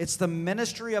out. It's the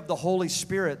ministry of the Holy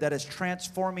Spirit that is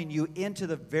transforming you into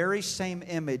the very same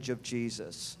image of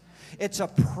Jesus. It's a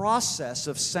process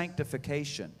of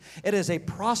sanctification. It is a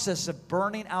process of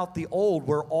burning out the old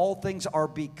where all things are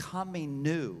becoming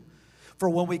new. For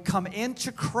when we come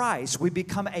into Christ, we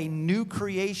become a new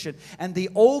creation, and the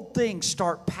old things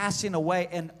start passing away,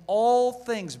 and all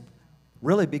things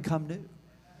really become new.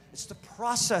 It's the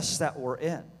process that we're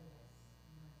in.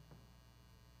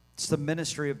 It's the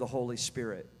ministry of the Holy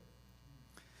Spirit.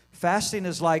 Fasting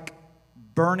is like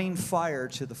burning fire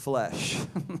to the flesh.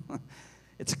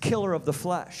 It's a killer of the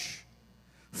flesh.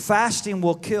 Fasting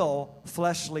will kill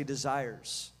fleshly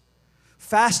desires.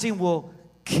 Fasting will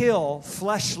kill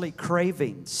fleshly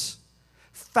cravings.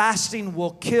 Fasting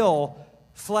will kill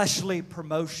fleshly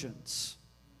promotions.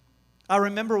 I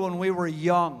remember when we were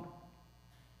young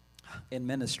in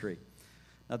ministry.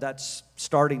 Now that's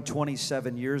starting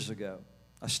 27 years ago.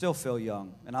 I still feel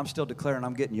young, and I'm still declaring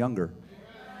I'm getting younger.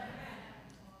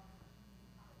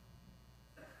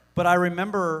 But I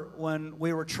remember when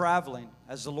we were traveling,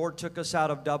 as the Lord took us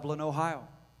out of Dublin, Ohio,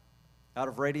 out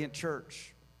of Radiant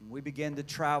Church, and we began to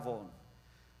travel.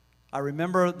 I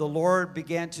remember the Lord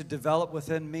began to develop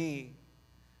within me,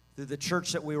 through the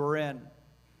church that we were in,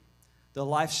 the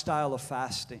lifestyle of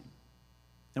fasting.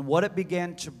 And what it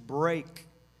began to break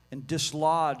and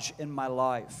dislodge in my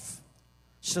life,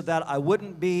 so that I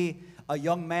wouldn't be a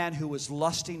young man who was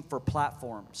lusting for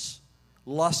platforms,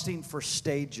 lusting for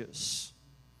stages.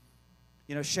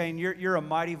 You know, Shane, you're a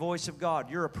mighty voice of God.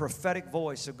 You're a prophetic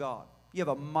voice of God. You have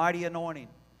a mighty anointing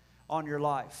on your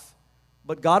life.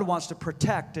 But God wants to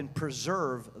protect and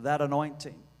preserve that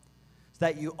anointing, so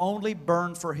that you only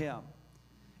burn for Him.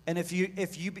 And if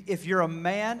you're a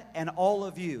man, and all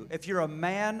of you, if you're a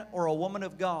man or a woman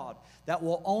of God that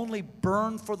will only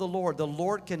burn for the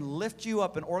Lord can lift you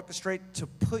up and orchestrate to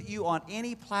put you on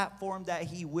any platform that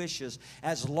He wishes,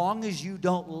 as long as you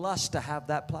don't lust to have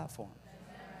that platform.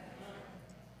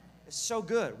 It's so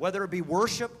good, whether it be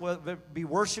worship, whether it be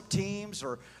worship teams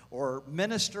or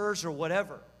ministers or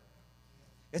whatever.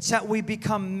 It's that we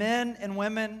become men and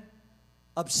women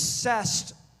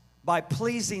obsessed by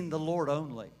pleasing the Lord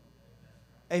only.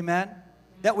 Amen?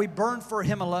 That we burn for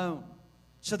Him alone,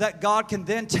 so that God can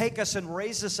then take us and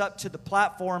raise us up to the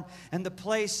platform and the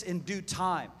place in due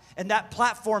time. And that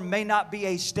platform may not be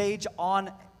a stage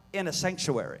in a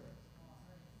sanctuary.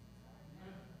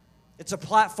 It's a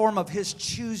platform of His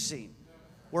choosing,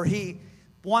 where He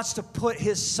wants to put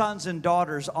His sons and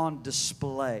daughters on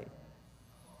display.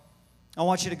 I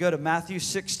want you to go to Matthew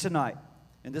 6 tonight,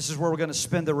 and this is where we're going to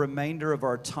spend the remainder of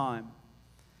our time.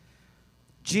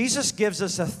 Jesus gives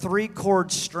us a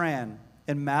 3-chord strand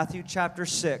in Matthew chapter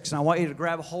 6, and I want you to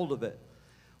grab a hold of it.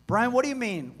 Brian, what do you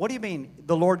mean? What do you mean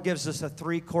the Lord gives us a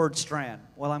 3-chord strand?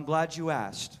 Well, I'm glad you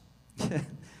asked.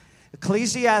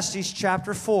 Ecclesiastes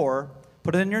chapter 4,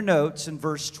 put it in your notes, in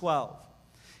verse 12.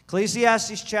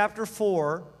 Ecclesiastes chapter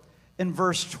 4 in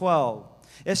verse 12.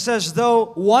 It says, though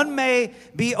one may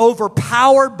be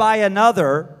overpowered by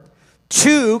another,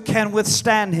 two can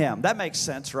withstand him. That makes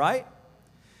sense, right?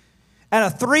 And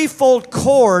a 3-fold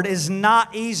cord is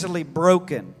not easily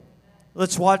broken.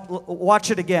 Let's watch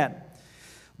it again.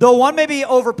 Though one may be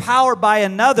overpowered by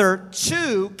another,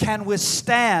 two can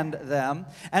withstand them.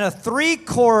 And a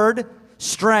 3-chord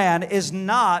strand is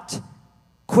not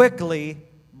quickly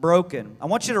broken. I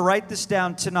want you to write this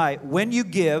down tonight. When you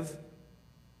give,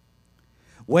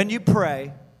 when you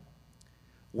pray,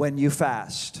 when you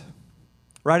fast.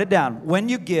 Write it down. When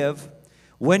you give,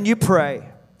 when you pray,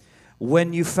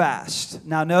 when you fast.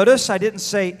 Now notice I didn't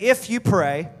say if you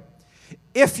pray,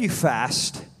 if you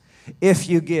fast, if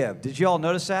you give. Did you all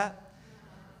notice that?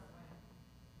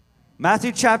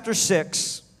 Matthew chapter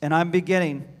 6, and I'm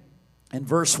beginning in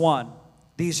verse 1.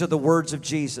 These are the words of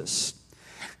Jesus.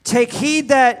 Take heed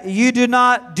that you do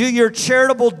not do your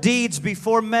charitable deeds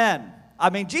before men.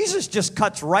 I mean, Jesus just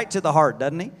cuts right to the heart,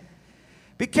 doesn't he?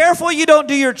 Be careful you don't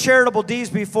do your charitable deeds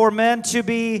before men to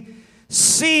be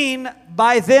seen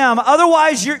by them.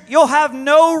 Otherwise, you'll have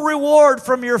no reward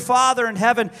from your Father in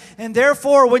heaven. And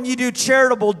therefore, when you do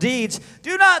charitable deeds,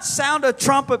 do not sound a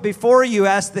trumpet before you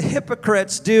as the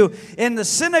hypocrites do in the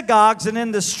synagogues and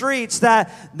in the streets,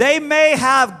 that they may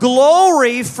have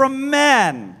glory from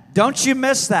men. Don't you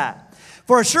miss that.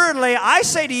 For assuredly, I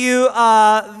say to you,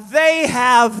 they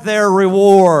have their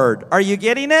reward. Are you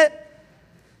getting it?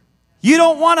 You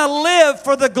don't want to live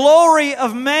for the glory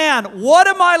of man. What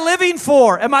am I living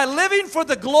for? Am I living for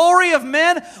the glory of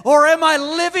men, or am I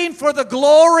living for the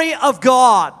glory of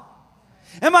God?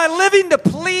 Am I living to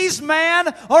please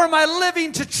man, or am I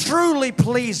living to truly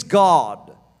please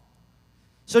God?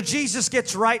 So Jesus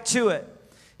gets right to it.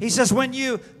 He says, when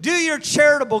you do your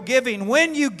charitable giving,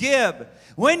 when you give,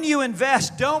 when you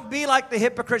invest, don't be like the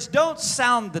hypocrites. Don't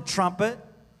sound the trumpet.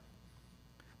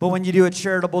 But when you do a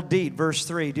charitable deed, verse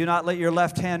 3, do not let your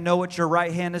left hand know what your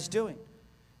right hand is doing.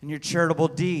 In your charitable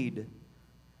deed,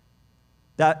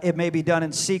 that it may be done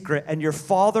in secret. And your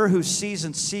Father who sees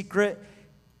in secret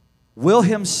will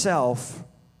Himself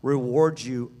reward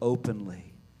you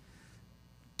openly.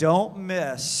 Don't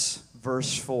miss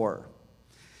verse 4.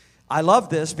 I love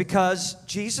this because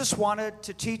Jesus wanted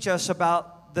to teach us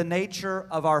about the nature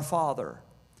of our Father.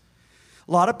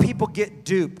 A lot of people get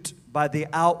duped by the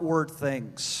outward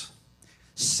things.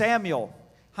 Samuel,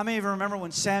 how many of you remember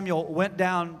when Samuel went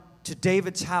down to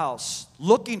David's house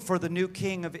looking for the new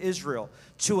king of Israel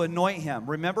to anoint him?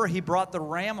 Remember, he brought the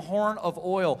ram horn of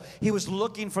oil. He was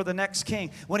looking for the next king.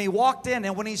 When he walked in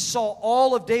and when he saw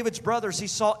all of David's brothers, he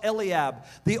saw Eliab,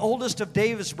 the oldest of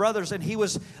David's brothers, and he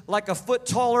was like a foot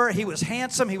taller. He was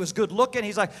handsome. He was good looking.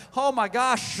 He's like, oh my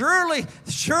gosh,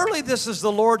 surely this is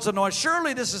the Lord's anointed.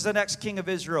 Surely this is the next king of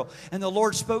Israel. And the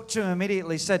Lord spoke to him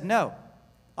immediately, said, no,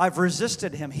 I've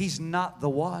resisted him. He's not the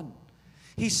one.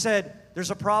 He said,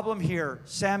 there's a problem here,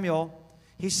 Samuel.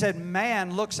 He said,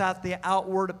 man looks at the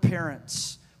outward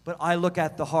appearance, but I look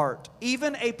at the heart.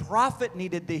 Even a prophet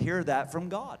needed to hear that from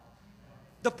God.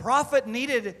 The prophet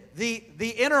needed the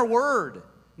inner word.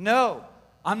 No,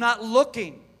 I'm not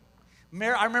looking.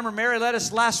 I remember Mary led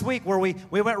us last week where we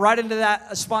went right into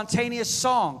that spontaneous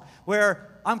song where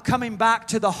I'm coming back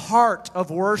to the heart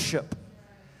of worship.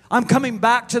 I'm coming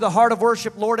back to the heart of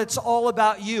worship. Lord, it's all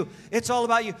about you. It's all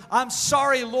about you. I'm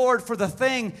sorry, Lord, for the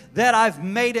thing that I've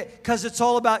made it, because it's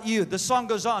all about you. The song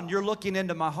goes on, you're looking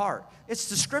into my heart. It's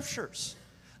the scriptures.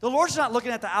 The Lord's not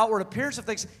looking at the outward appearance of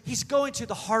things. He's going to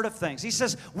the heart of things. He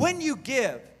says, when you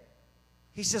give,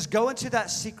 He says, go into that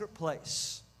secret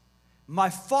place. My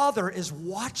Father is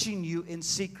watching you in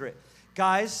secret.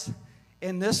 Guys,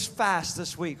 in this fast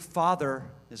this week, Father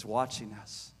is watching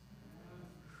us.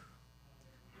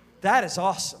 That is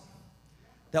awesome,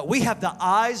 that we have the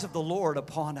eyes of the Lord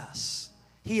upon us.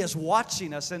 He is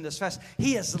watching us in this fast.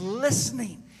 He is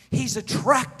listening. He's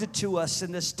attracted to us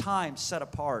in this time set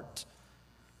apart.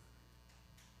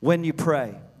 When you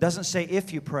pray. Doesn't say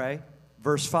if you pray.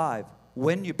 Verse 5.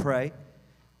 When you pray.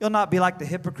 You'll not be like the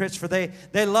hypocrites, for they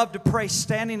love to pray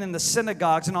standing in the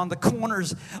synagogues and on the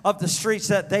corners of the streets,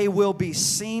 that they will be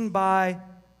seen by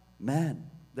men.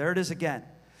 There it is again.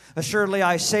 Assuredly,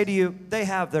 I say to you, they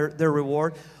have their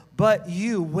reward. But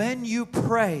you, when you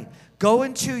pray, go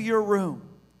into your room.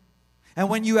 And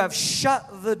when you have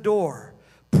shut the door,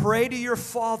 pray to your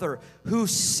Father who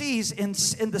sees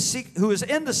who is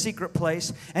in the secret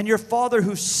place, and your Father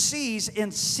who sees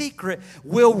in secret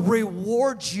will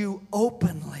reward you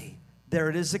openly. There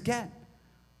it is again.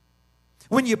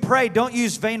 When you pray, don't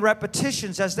use vain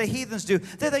repetitions as the heathens do.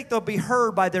 They think they'll be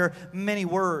heard by their many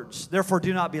words. Therefore,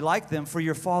 do not be like them, for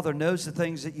your Father knows the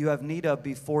things that you have need of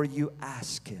before you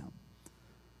ask Him.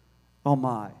 Oh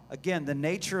my. Again, the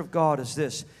nature of God is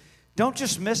this. Don't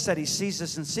just miss that He sees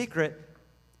us in secret.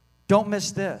 Don't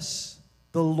miss this.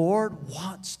 The Lord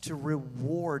wants to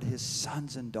reward His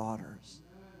sons and daughters.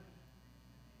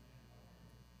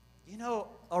 You know,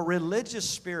 a religious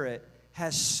spirit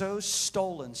has so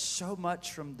stolen so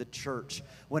much from the church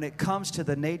when it comes to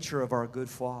the nature of our good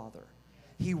Father.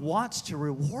 He wants to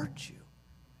reward you.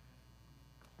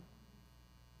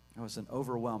 That was an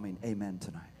overwhelming amen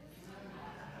tonight.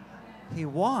 He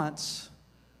wants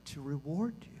to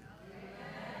reward you.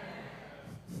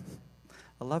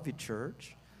 I love you,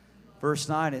 church. Verse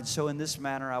 9, and so in this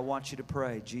manner I want you to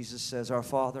pray. Jesus says, Our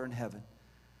Father in heaven,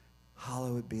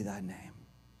 hallowed be thy name.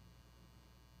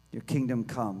 Your kingdom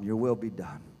come, your will be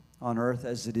done on earth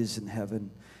as it is in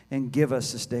heaven. And give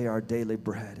us this day our daily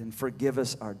bread, and forgive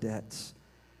us our debts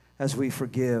as we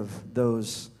forgive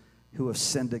those who have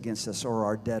sinned against us, or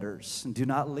our debtors. And do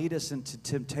not lead us into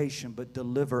temptation, but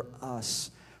deliver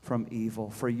us from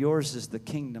evil. For yours is the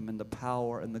kingdom and the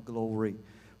power and the glory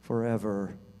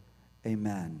forever.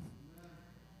 Amen.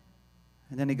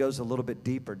 And then he goes a little bit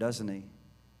deeper, doesn't he?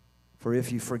 For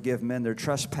if you forgive men their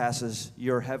trespasses,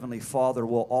 your heavenly Father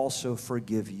will also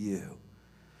forgive you.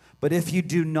 But if you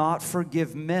do not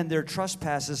forgive men their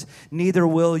trespasses, neither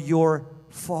will your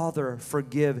Father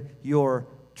forgive your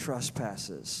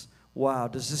trespasses. Wow,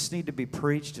 does this need to be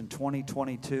preached in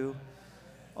 2022?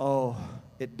 Oh,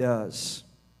 it does.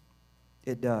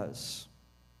 It does.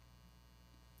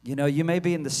 You know, you may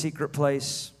be in the secret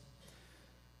place.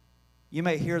 You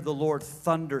may hear the Lord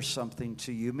thunder something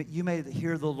to you. You may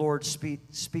hear the Lord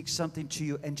speak something to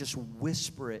you and just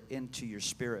whisper it into your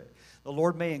spirit. The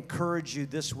Lord may encourage you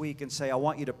this week and say, I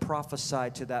want you to prophesy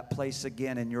to that place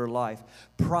again in your life.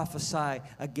 Prophesy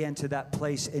again to that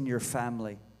place in your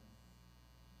family.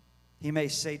 He may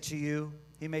say to you,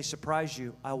 He may surprise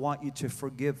you, I want you to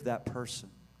forgive that person.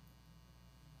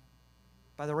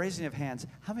 By the raising of hands,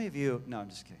 how many of you, no, I'm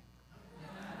just kidding.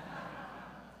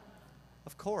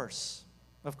 Of course,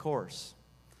 of course.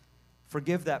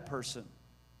 Forgive that person.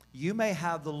 You may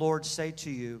have the Lord say to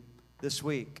you this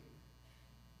week,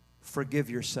 forgive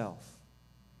yourself.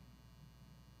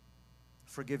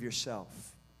 Forgive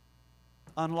yourself.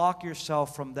 Unlock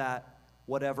yourself from that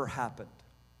whatever happened,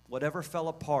 whatever fell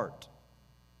apart,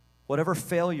 whatever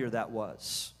failure that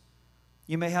was.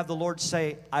 You may have the Lord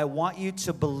say, I want you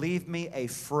to believe me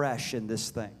afresh in this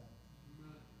thing.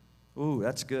 Ooh,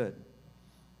 that's good.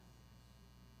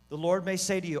 The Lord may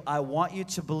say to you, I want you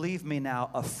to believe me now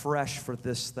afresh for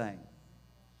this thing.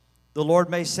 The Lord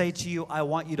may say to you, I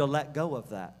want you to let go of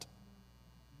that.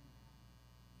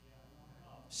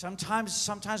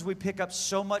 Sometimes we pick up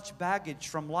so much baggage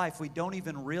from life, we don't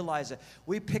even realize it.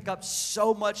 We pick up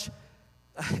so much,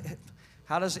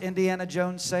 how does Indiana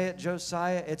Jones say it,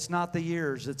 Josiah? It's not the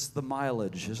years, it's the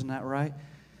mileage. Isn't that right?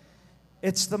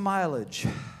 It's the mileage.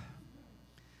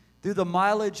 Through the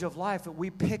mileage of life,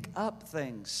 we pick up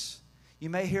things.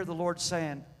 You may hear the Lord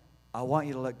saying, I want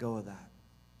you to let go of that.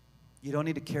 You don't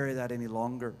need to carry that any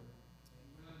longer.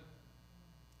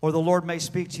 Or the Lord may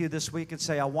speak to you this week and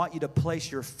say, I want you to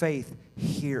place your faith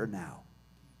here now.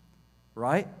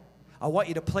 Right? I want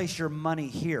you to place your money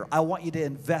here. I want you to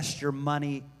invest your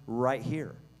money right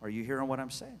here. Are you hearing what I'm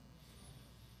saying?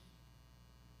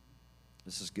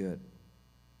 This is good.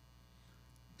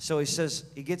 So he says,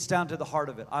 he gets down to the heart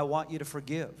of it. I want you to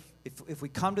forgive. If we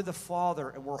come to the Father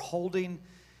and we're holding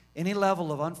any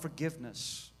level of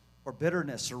unforgiveness or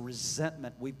bitterness or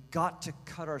resentment, we've got to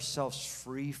cut ourselves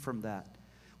free from that.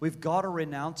 We've got to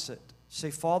renounce it.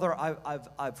 Say, Father,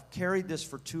 I've carried this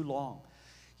for too long.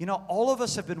 You know, all of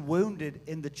us have been wounded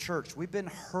in the church. We've been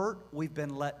hurt. We've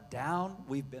been let down.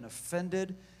 We've been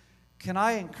offended. Can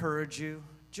I encourage you?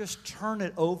 Just turn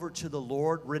it over to the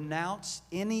Lord. Renounce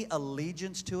any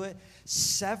allegiance to it.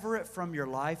 Sever it from your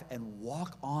life and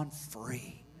walk on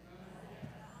free.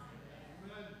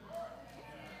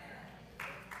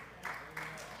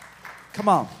 Come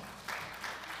on.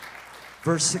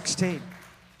 Verse 16.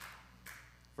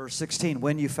 Verse 16,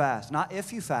 when you fast. Not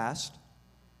if you fast,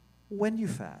 when you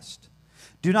fast.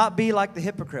 Do not be like the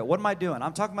hypocrite. What am I doing?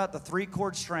 I'm talking about the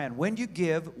three-chord strand. When you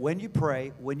give, when you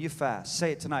pray, when you fast.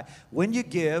 Say it tonight. When you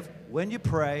give, when you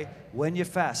pray, when you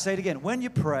fast. Say it again. When you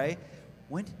pray,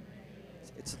 when...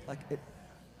 It's like it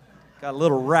got a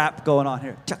little rap going on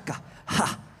here.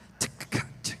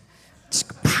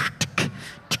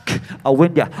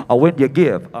 When you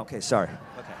give. Okay, sorry.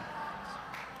 Okay.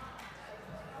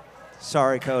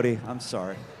 Sorry, Cody. I'm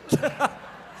sorry.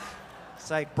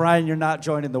 It's like, Brian, you're not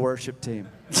joining the worship team.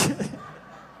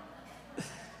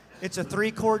 It's a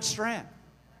three-chord strand.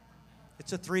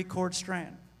 It's a three-chord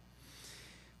strand.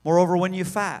 Moreover, when you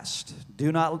fast,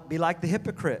 do not be like the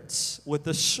hypocrites with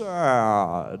the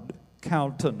sad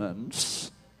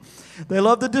countenance. They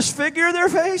love to disfigure their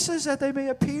faces that they may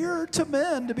appear to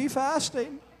men to be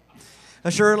fasting.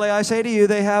 Assuredly, I say to you,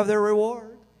 they have their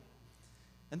reward.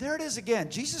 And there it is again.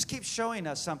 Jesus keeps showing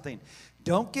us something.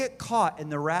 Don't get caught in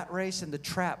the rat race and the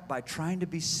trap by trying to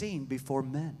be seen before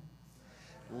men.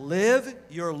 Live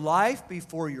your life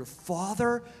before your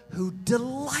Father who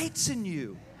delights in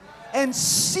you and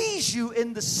sees you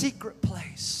in the secret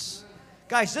place.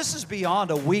 Guys, this is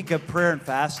beyond a week of prayer and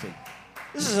fasting.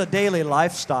 This is a daily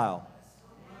lifestyle.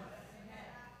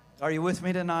 Are you with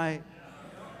me tonight?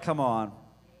 Come on.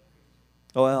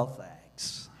 Well,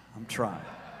 thanks. I'm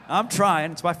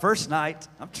trying. It's my first night.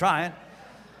 I'm trying.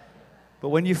 But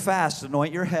when you fast,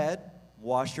 anoint your head,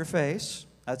 wash your face.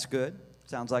 That's good.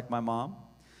 Sounds like my mom.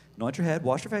 Anoint your head,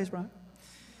 wash your face, Brian.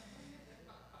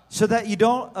 So that you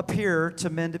don't appear to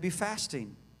men to be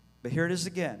fasting. But here it is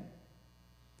again.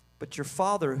 But your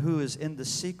Father who is in the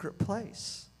secret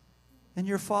place, and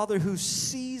your Father who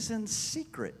sees in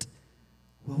secret,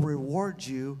 will reward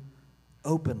you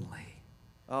openly.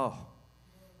 Oh.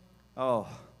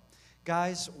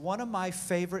 Guys, one of my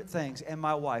favorite things, and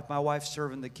my wife's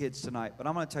serving the kids tonight, but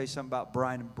I'm going to tell you something about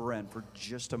Brian and Bren for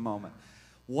just a moment.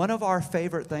 One of our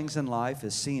favorite things in life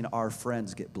is seeing our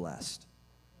friends get blessed.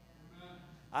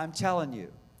 I'm telling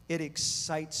you, it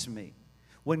excites me.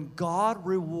 When God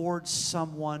rewards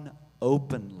someone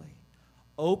openly,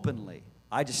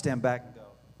 I just stand back and go.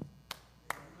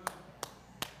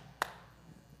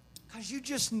 You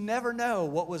just never know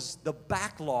what was the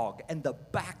backlog and the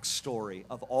backstory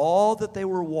of all that they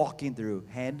were walking through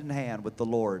hand in hand with the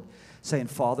Lord, saying,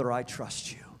 Father, I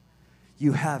trust you.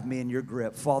 You have me in your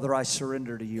grip. Father, I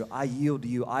surrender to you. I yield to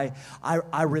you. I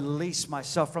release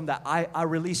myself from that. I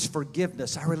release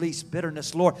forgiveness. I release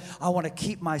bitterness. Lord, I want to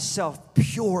keep myself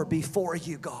pure before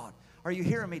you, God. Are you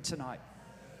hearing me tonight?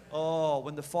 Oh,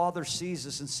 when the Father sees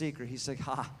us in secret, he's like,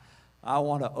 I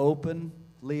want to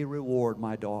openly reward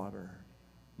my daughter,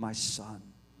 my son.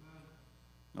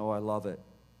 Oh, I love it.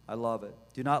 I love it.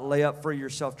 Do not lay up for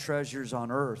yourself treasures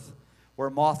on earth, where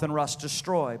moth and rust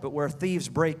destroy, but where thieves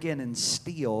break in and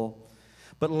steal.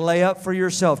 But lay up for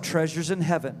yourself treasures in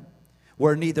heaven,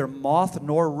 where neither moth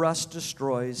nor rust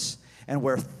destroys, and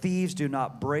where thieves do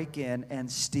not break in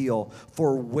and steal.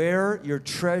 For where your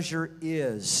treasure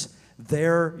is,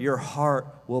 there your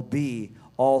heart will be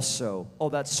also. Oh,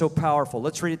 that's so powerful.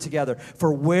 Let's read it together.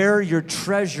 For where your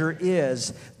treasure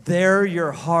is, there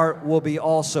your heart will be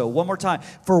also. One more time.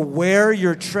 For where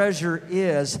your treasure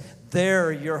is,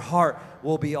 there your heart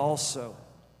will be also.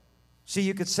 See,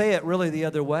 you could say it really the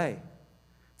other way.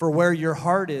 For where your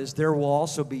heart is, there will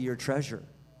also be your treasure.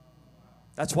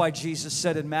 That's why Jesus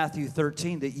said in Matthew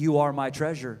 13 that you are my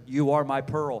treasure, you are my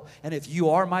pearl. And if you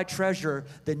are my treasure,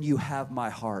 then you have my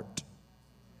heart.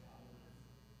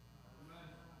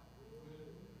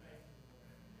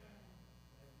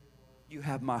 You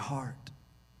have my heart.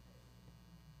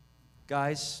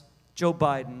 Guys, Joe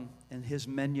Biden and his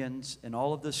minions and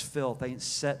all of this filth ain't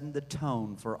setting the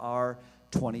tone for our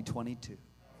 2022.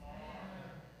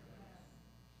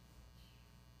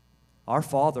 Our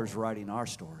Father's writing our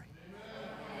story.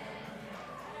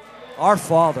 Our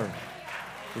Father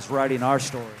is writing our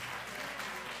story.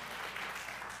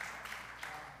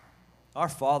 Our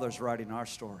Father's writing our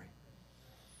story.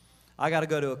 I got to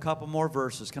go to a couple more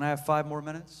verses. Can I have 5 more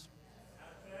minutes?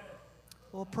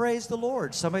 Well, praise the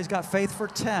Lord. Somebody's got faith for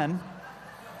 10.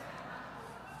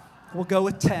 We'll go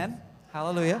with 10.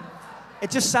 Hallelujah.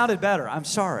 It just sounded better. I'm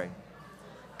sorry.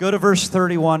 Go to verse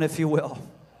 31, if you will.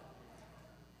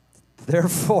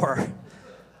 Therefore,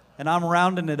 and I'm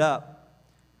rounding it up.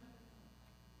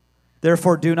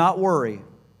 Therefore, do not worry,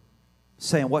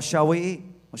 saying, what shall we eat?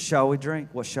 What shall we drink?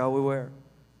 What shall we wear?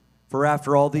 For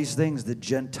after all these things the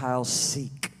Gentiles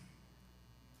seek.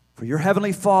 For your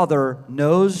heavenly Father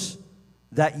knows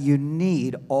that you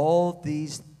need all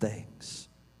these things.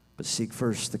 But seek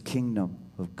first the kingdom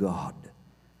of God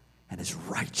and his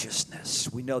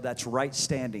righteousness. We know that's right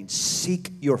standing. Seek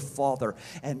your Father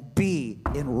and be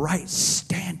in right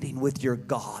standing with your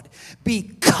God. Be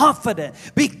confident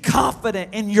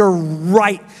in your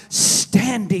right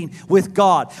standing with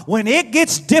God. When it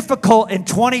gets difficult in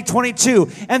 2022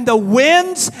 and the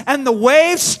winds and the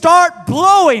waves start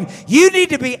blowing, you need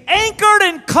to be anchored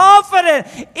and confident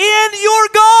in your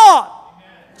God.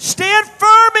 Stand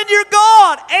firm in your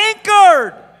God,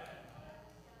 anchored.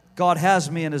 God has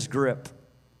me in his grip.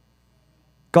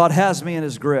 God has me in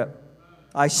his grip.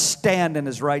 I stand in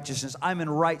his righteousness. I'm in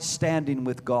right standing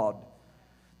with God.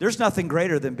 There's nothing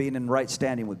greater than being in right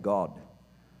standing with God.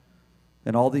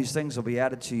 And all these things will be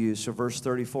added to you. So verse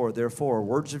 34, therefore,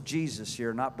 words of Jesus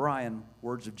here, not Brian,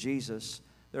 words of Jesus.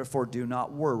 Therefore, do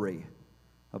not worry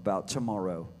about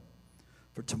tomorrow.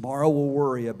 For tomorrow will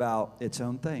worry about its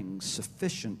own things.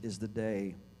 Sufficient is the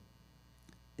day,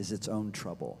 is its own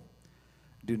trouble.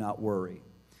 Do not worry.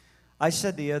 I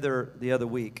said the other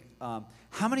week,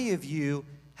 how many of you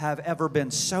have ever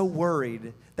been so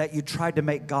worried that you tried to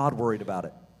make God worried about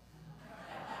it?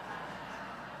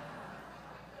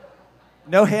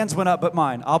 No hands went up but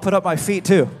mine. I'll put up my feet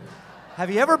too.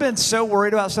 Have you ever been so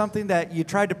worried about something that you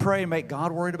tried to pray and make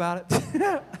God worried about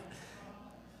it?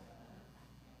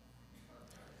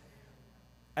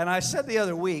 And I said the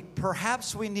other week,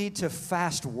 perhaps we need to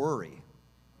fast worry.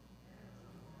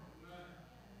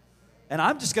 And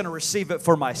I'm just going to receive it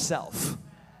for myself.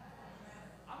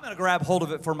 I'm going to grab hold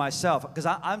of it for myself. Because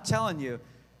I'm telling you,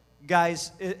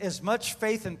 guys, as much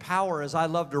faith and power as I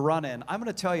love to run in, I'm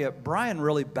going to tell you, Brian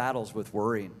really battles with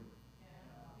worrying.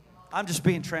 I'm just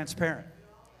being transparent.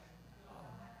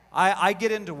 I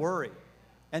get into worry.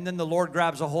 And then the Lord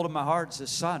grabs a hold of my heart and says,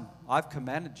 son, I've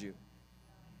commanded you.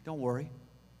 Don't worry.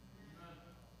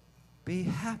 Be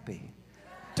happy.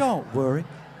 Don't worry.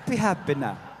 Be happy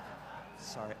now.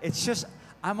 Sorry. It's just,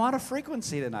 I'm on a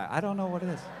frequency tonight. I don't know what it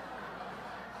is.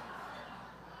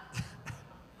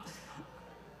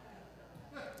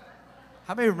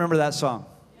 How many remember that song?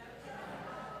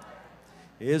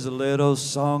 Here's a little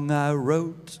song I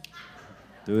wrote.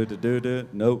 Do-do-do-do,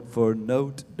 note for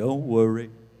note. Don't worry.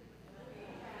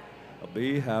 I'll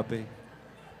be happy.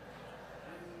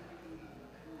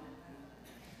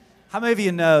 How many of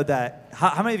you know that?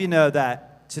 How many of you know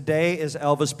that today is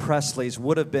Elvis Presley's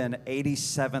would have been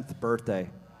 87th birthday?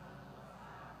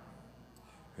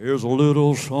 Here's a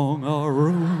little song I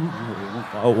wrote.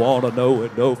 I want to know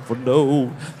it note for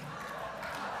note.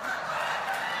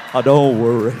 Don't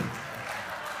worry.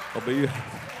 I'll be happy.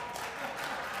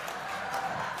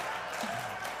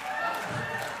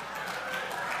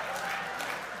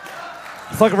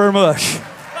 Thank you very much.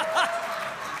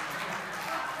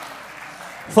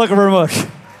 Thank you very much.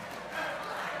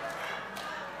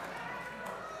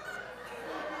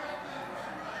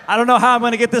 I don't know how I'm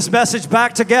going to get this message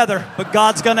back together, but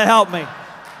God's going to help me.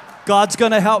 God's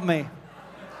going to help me.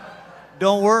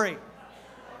 Don't worry.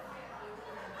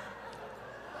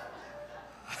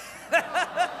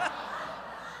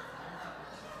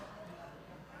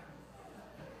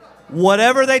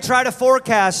 Whatever they try to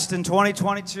forecast in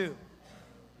 2022,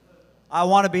 I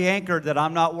want to be anchored that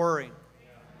I'm not worrying.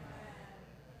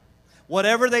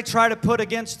 Whatever they try to put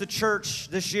against the church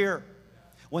this year,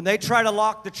 when they try to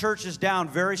lock the churches down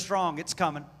very strong, it's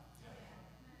coming,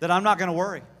 that I'm not going to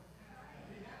worry.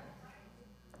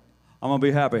 I'm going to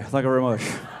be happy. Thank you very much.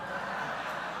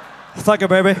 Thank you,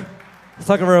 baby.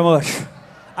 Thank you very much.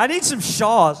 I need some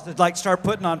shawls to like start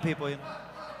putting on people, you know.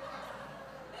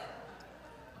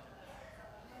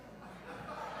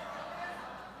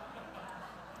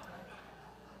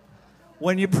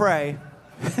 When you pray,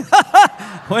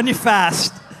 when you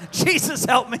fast, Jesus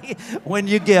help me, when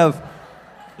you give.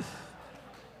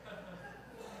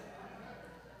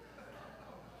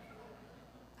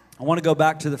 I want to go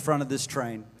back to the front of this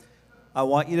train. I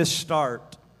want you to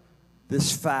start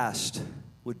this fast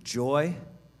with joy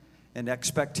and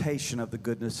expectation of the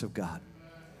goodness of God.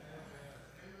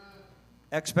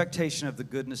 Expectation of the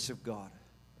goodness of God.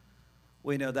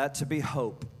 We know that to be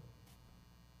hope.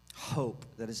 Hope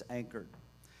that is anchored.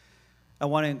 I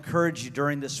want to encourage you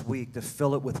during this week to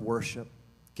fill it with worship.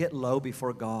 Get low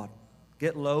before God.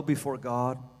 Get low before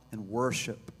God and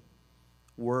worship.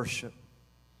 Worship.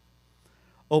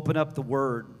 Open up the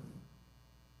Word.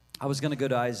 I was going to go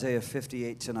to Isaiah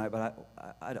 58 tonight, but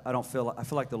I don't feel. I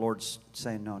feel like the Lord's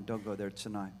saying, no, don't go there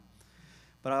tonight.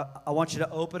 But I want you to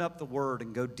open up the Word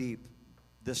and go deep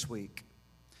this week.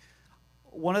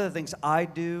 One of the things I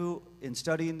do in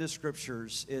studying the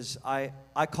Scriptures is I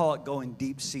call it going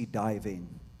deep sea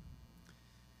diving.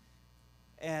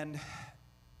 And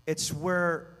it's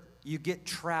where you get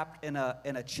trapped in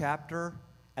a chapter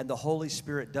and the Holy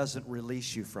Spirit doesn't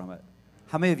release you from it.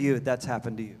 How many of you, that's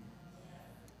happened to you?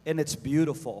 And it's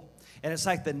beautiful. And it's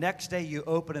like the next day you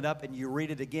open it up and you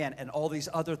read it again, and all these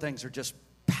other things are just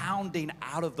pounding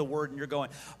out of the Word, and you're going,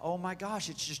 oh my gosh,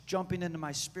 it's just jumping into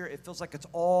my spirit. It feels like it's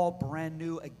all brand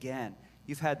new again.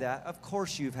 You've had that. Of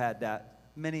course you've had that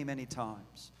many, many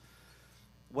times.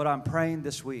 What I'm praying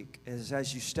this week is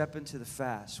as you step into the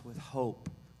fast with hope,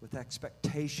 with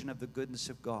expectation of the goodness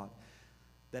of God,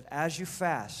 that as you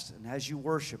fast and as you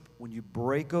worship, when you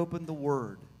break open the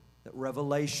Word, that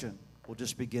revelation will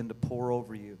just begin to pour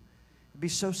over you. It'd be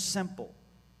so simple.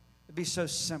 It'd be so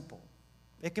simple.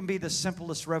 It can be the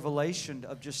simplest revelation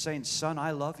of just saying, son,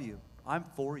 I love you. I'm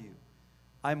for you.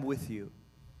 I'm with you.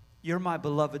 You're my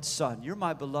beloved son. You're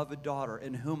my beloved daughter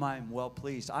in whom I am well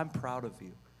pleased. I'm proud of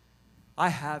you. I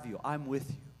have you. I'm with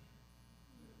you.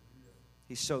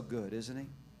 He's so good, isn't he?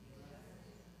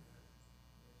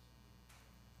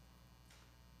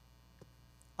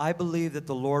 I believe that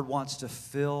the Lord wants to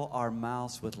fill our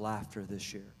mouths with laughter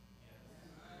this year.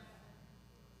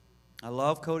 I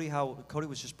love Cody, how Cody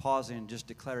was just pausing and just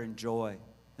declaring joy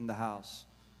in the house.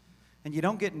 And you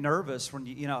don't get nervous when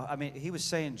he was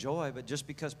saying joy, but just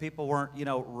because people weren't,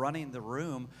 running the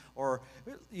room or,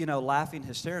 laughing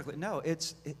hysterically. No,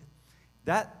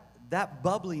 that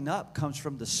bubbling up comes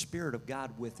from the Spirit of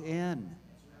God within.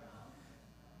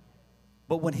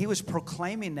 But when he was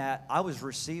proclaiming that, I was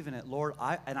receiving it, Lord,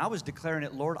 I was declaring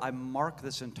it, Lord, I mark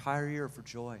this entire year for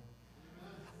joy.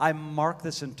 I mark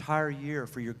this entire year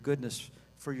for your goodness,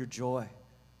 for your joy.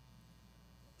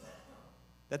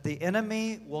 That the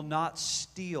enemy will not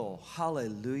steal,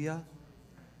 hallelujah.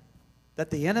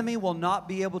 That the enemy will not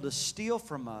be able to steal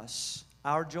from us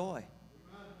our joy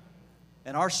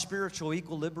and our spiritual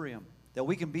equilibrium. That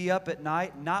we can be up at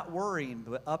night, not worrying,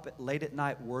 but up late at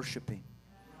night worshiping.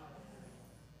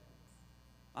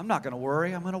 I'm not going to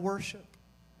worry, I'm going to worship.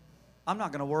 I'm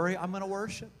not going to worry, I'm going to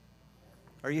worship.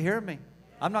 Are you hearing me?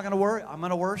 I'm not going to worry, I'm going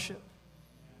to worship.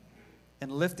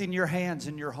 And lifting your hands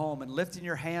in your home and lifting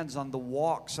your hands on the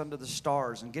walks under the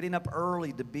stars and getting up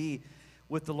early to be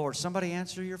with the Lord. Somebody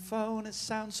answer your phone. It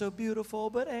sounds so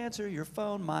beautiful, but answer your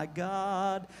phone, my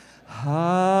God.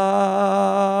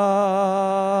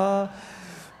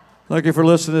 Thank you for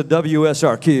listening to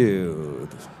WSRQ.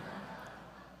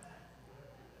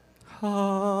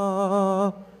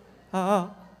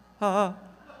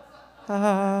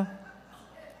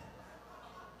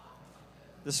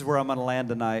 This is where I'm going to land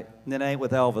tonight. And it ain't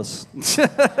with Elvis.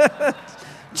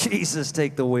 Jesus,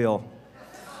 take the wheel.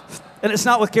 And it's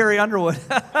not with Carrie Underwood.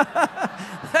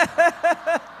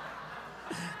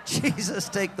 Jesus,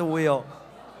 take the wheel.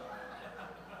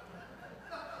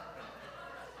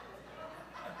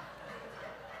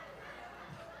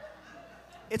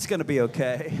 It's going to be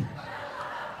okay.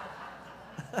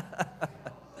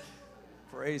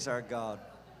 Praise our God.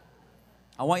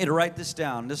 I want you to write this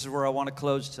down. This is where I want to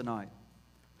close tonight.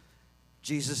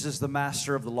 Jesus is the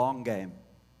master of the long game.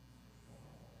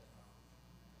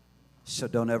 So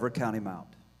don't ever count him out.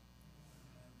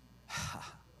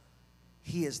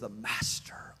 He is the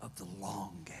master of the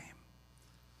long game.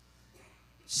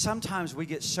 Sometimes we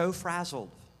get so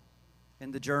frazzled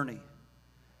in the journey.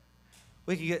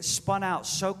 We can get spun out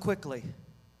so quickly.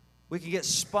 We can get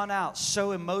spun out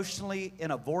so emotionally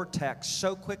in a vortex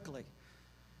so quickly.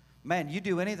 Man, you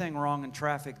do anything wrong in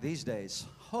traffic these days.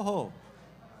 Oh,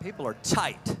 people are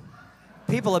tight.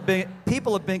 People have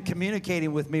been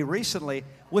communicating with me recently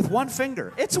with one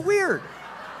finger. It's weird.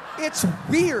 It's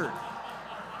weird.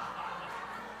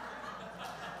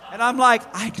 And I'm like,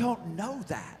 I don't know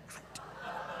that.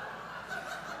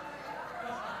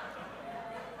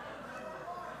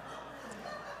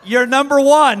 You're number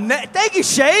one. Thank you,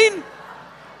 Shane.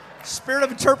 Spirit of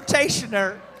interpretation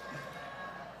there.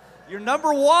 You're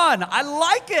number one. I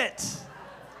like it.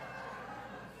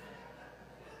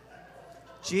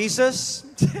 Jesus.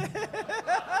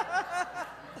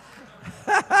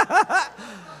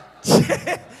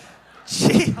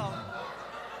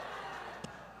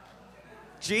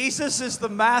 Jesus is the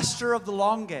master of the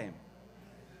long game.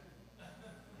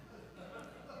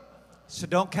 So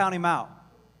don't count him out.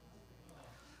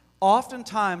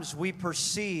 Oftentimes we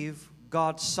perceive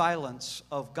God's silence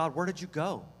of, God, where did you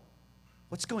go?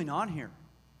 What's going on here?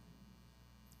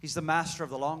 He's the master of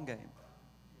the long game.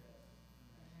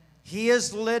 He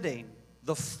is letting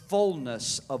the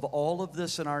fullness of all of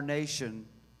this in our nation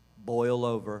boil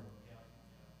over.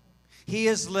 He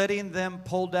is letting them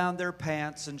pull down their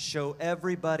pants and show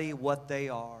everybody what they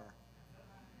are.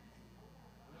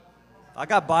 I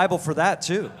got Bible for that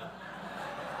too.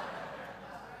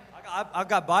 I've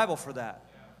got Bible for that.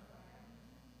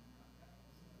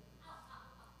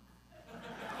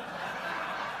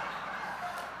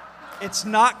 It's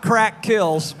not crack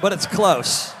kills, but it's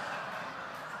close.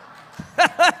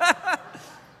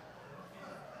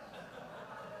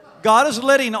 God is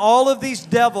letting all of these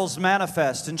devils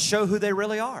manifest and show who they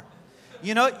really are.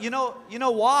 You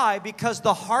know why? Because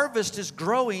the harvest is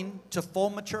growing to full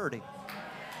maturity.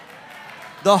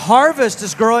 The harvest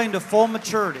is growing to full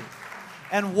maturity.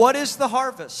 And what is the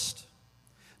harvest?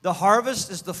 The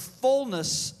harvest is the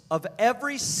fullness of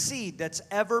every seed that's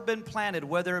ever been planted,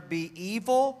 whether it be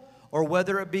evil or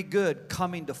whether it be good,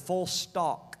 coming to full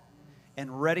stalk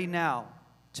and ready now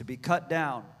to be cut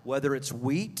down, whether it's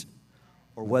wheat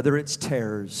or whether it's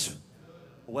tares,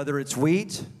 whether it's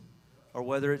wheat or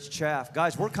whether it's chaff.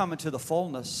 Guys, we're coming to the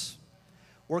fullness.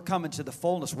 We're coming to the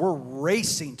fullness. We're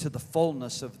racing to the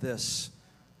fullness of this,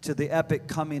 to the epic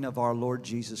coming of our Lord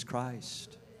Jesus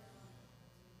Christ.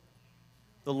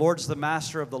 The Lord's the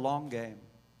master of the long game.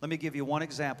 Let me give you one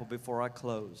example before I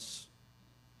close.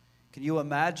 Can you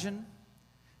imagine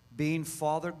being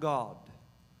Father God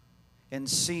and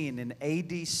seeing in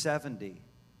AD 70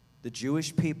 the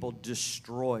Jewish people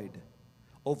destroyed?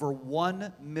 Over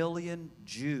 1 million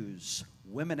Jews,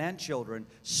 women and children,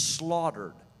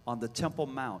 slaughtered on the Temple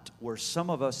Mount, where some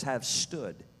of us have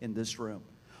stood in this room.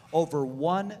 Over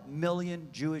 1 million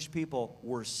Jewish people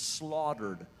were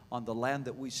slaughtered on the land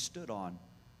that we stood on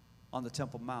the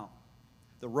Temple Mount.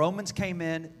 The Romans came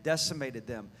in, decimated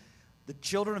them. The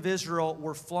children of Israel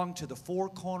were flung to the four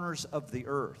corners of the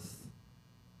earth.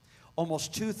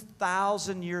 Almost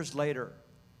 2,000 years later,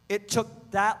 it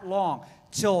took that long,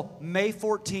 till May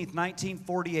 14th,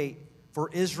 1948, for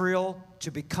Israel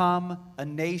to become a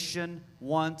nation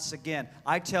once again.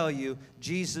 I tell you,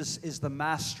 Jesus is the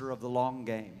master of the long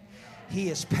game. He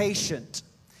is patient,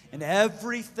 and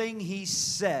everything He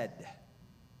said,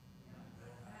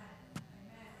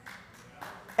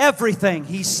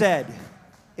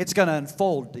 it's going to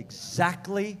unfold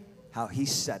exactly how He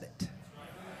said it.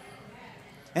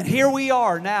 And here we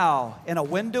are now in a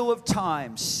window of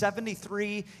time,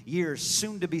 73 years,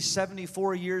 soon to be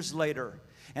 74 years later.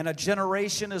 And a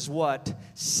generation is what?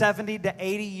 70 to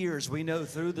 80 years, we know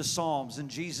through the Psalms. And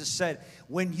Jesus said,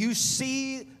 when you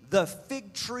see the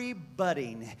fig tree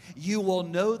budding, you will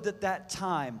know that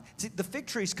time. See, the fig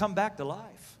trees come back to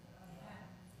life.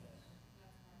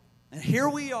 And here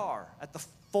we are at the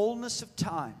fullness of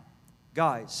time.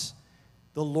 Guys,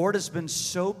 the Lord has been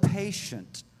so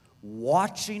patient,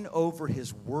 watching over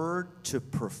His word to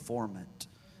perform it.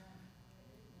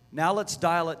 Now let's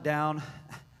dial it down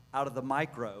out of the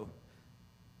micro,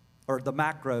 or the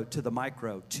macro to the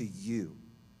micro, to you.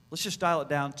 Let's just dial it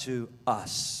down to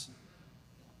us.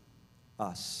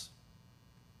 Us.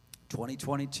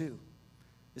 2022.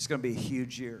 It's going to be a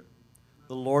huge year.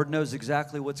 The Lord knows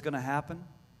exactly what's going to happen.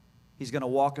 He's going to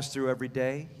walk us through every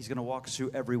day. He's going to walk us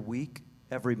through every week,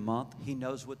 every month. He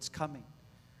knows what's coming.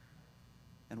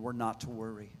 And we're not to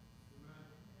worry.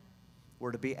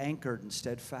 We're to be anchored and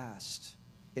steadfast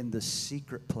in the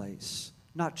secret place,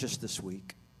 not just this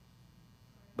week,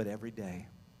 but every day.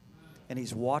 And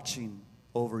He's watching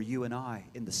over you and I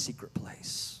in the secret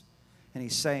place. And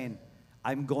He's saying,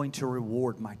 I'm going to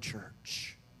reward my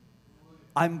church.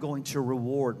 I'm going to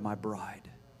reward my bride.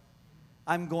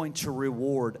 I'm going to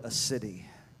reward a city.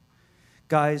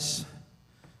 Guys,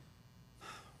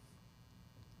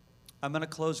 I'm going to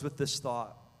close with this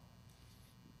thought.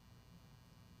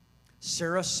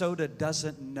 Sarasota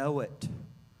doesn't know it.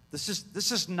 This is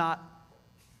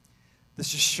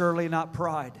surely not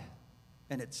pride,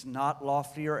 and it's not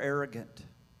lofty or arrogant.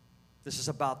 This is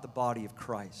about the body of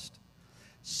Christ.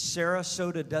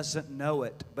 Sarasota doesn't know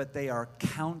it, but they are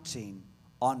counting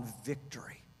on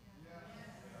victory.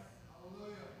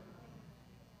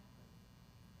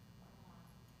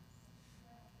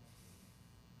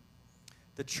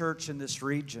 The church in this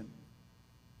region,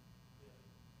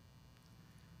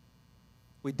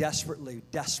 we desperately,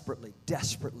 desperately,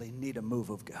 desperately need a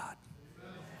move of God.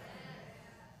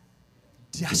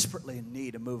 Desperately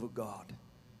need a move of God.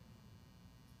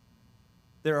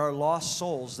 There are lost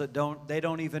souls that they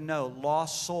don't even know.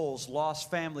 Lost souls, lost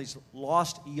families,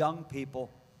 lost young people.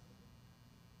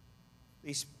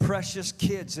 These precious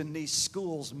kids in these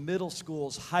schools, middle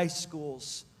schools, high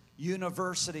schools,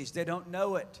 universities, they don't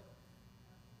know it.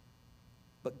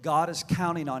 But God is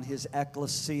counting on His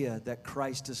ecclesia that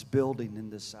Christ is building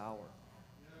in this hour.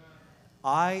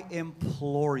 I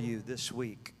implore you this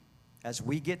week, as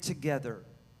we get together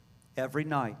every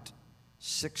night,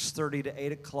 6:30 to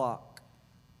 8 o'clock,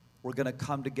 we're going to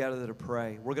come together to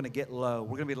pray. We're going to get low.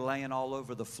 We're going to be laying all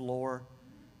over the floor.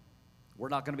 We're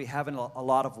not going to be having a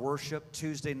lot of worship.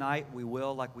 Tuesday night, we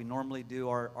will, like we normally do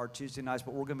our Tuesday nights,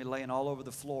 but we're going to be laying all over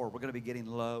the floor. We're going to be getting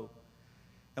low.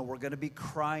 And we're going to be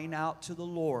crying out to the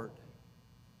Lord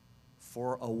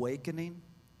for awakening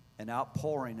and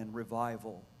outpouring and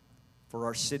revival for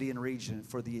our city and region,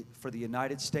 for the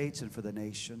United States and for the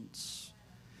nations.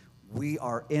 We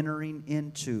are entering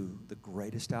into the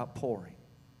greatest outpouring.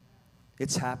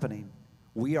 It's happening.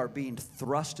 We are being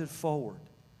thrusted forward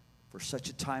for such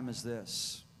a time as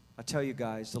this. I tell you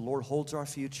guys, the Lord holds our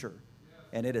future,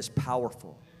 and it is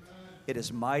powerful. It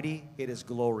is mighty. It is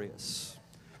glorious.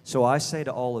 So I say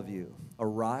to all of you,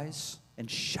 arise and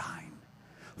shine,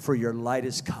 for your light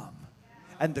is come,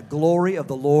 and the glory of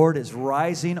the Lord is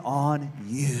rising on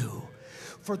you.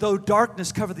 For though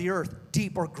darkness cover the earth,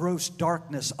 deep or gross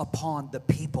darkness upon the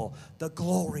people, the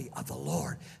glory of the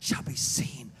Lord shall be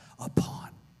seen upon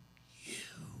you.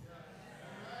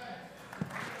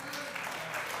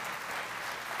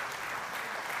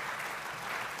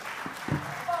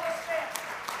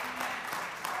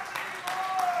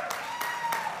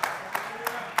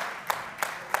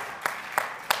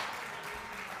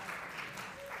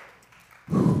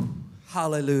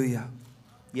 Hallelujah.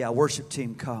 Yeah, worship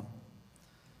team, come.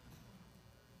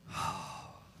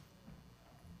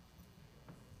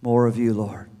 More of you,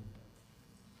 Lord.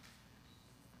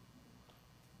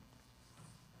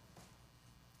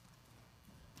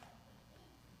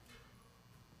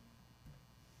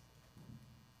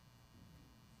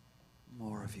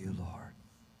 More of you, Lord.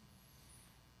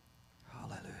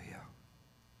 Hallelujah.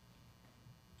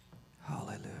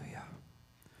 Hallelujah.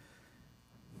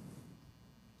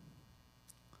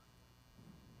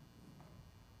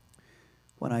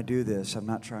 When I do this, I'm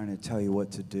not trying to tell you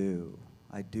what to do.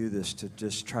 I do this to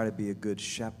just try to be a good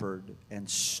shepherd and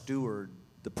steward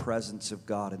the presence of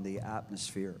God in the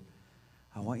atmosphere.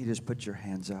 I want you to just put your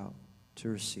hands out to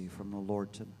receive from the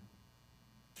Lord tonight.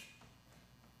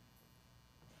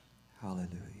 Hallelujah.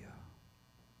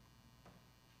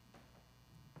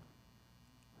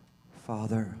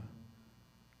 Father,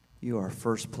 you are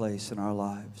first place in our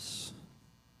lives.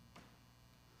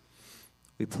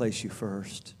 We place you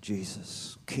first,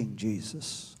 Jesus, King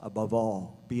Jesus, above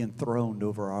all, be enthroned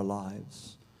over our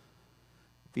lives.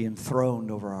 Be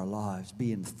enthroned over our lives.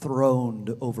 Be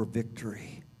enthroned over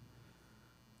victory.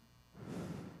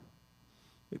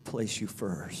 We place you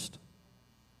first.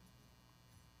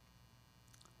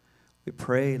 We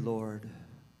pray, Lord,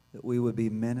 that we would be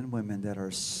men and women that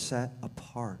are set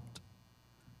apart,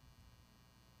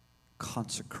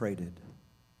 consecrated,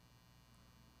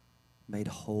 made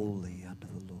holy unto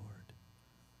the Lord.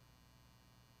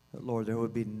 That, Lord, there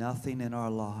would be nothing in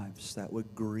our lives that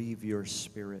would grieve your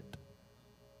Spirit.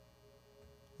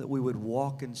 That we would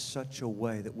walk in such a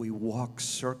way that we walk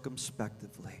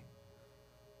circumspectively.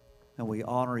 And we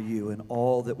honor you in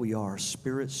all that we are,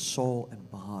 spirit, soul, and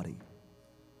body.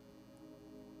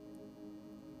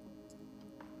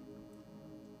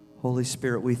 Holy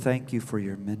Spirit, we thank you for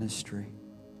your ministry.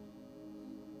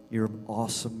 Your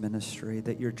awesome ministry,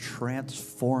 that you're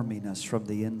transforming us from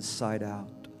the inside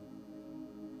out,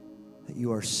 that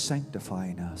you are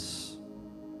sanctifying us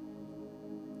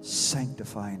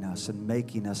and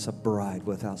making us a bride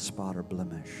without spot or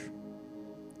blemish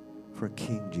for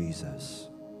King Jesus.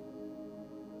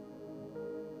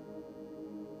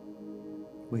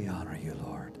 We honor you,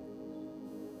 Lord.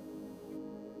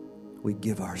 We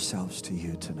give ourselves to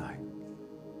you tonight.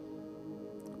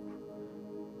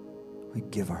 We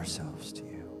give ourselves to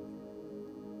you.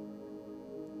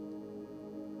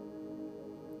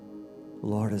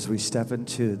 Lord, as we step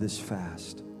into this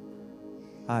fast,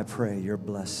 I pray your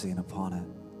blessing upon it,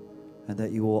 and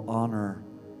that you will honor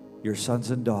your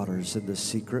sons and daughters in the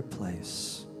secret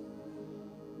place.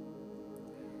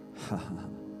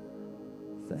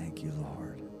 Thank you,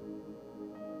 Lord.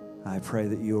 I pray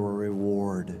that you will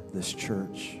reward this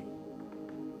church.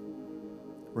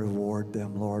 Reward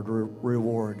them, Lord.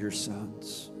 Reward your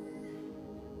sons.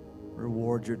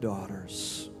 Reward your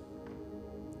daughters.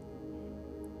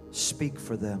 Speak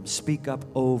for them. Speak up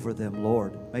over them,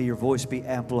 Lord. May your voice be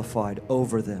amplified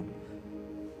over them.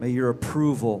 May your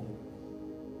approval,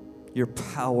 your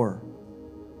power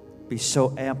be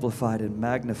so amplified and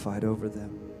magnified over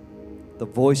them. The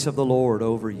voice of the Lord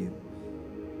over you.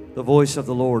 The voice of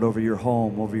the Lord over your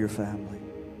home, over your family.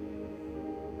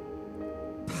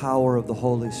 Power of the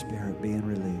Holy Spirit being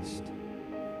released.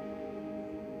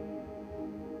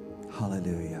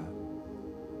 Hallelujah.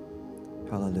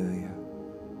 Hallelujah.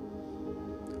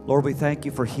 Lord, we thank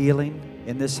you for healing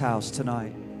in this house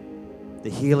tonight. The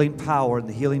healing power and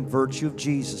the healing virtue of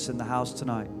Jesus in the house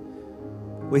tonight.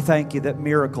 We thank you that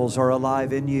miracles are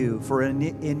alive in you, for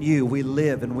in you we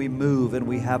live and we move and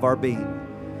we have our being.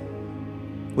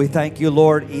 We thank you,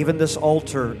 Lord, even this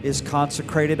altar is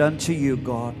consecrated unto you,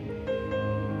 God.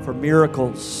 for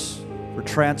miracles, for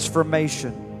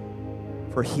transformation,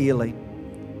 for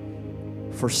healing,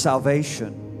 for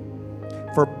salvation,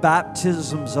 for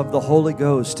baptisms of the Holy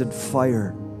Ghost and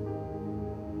fire.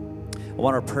 I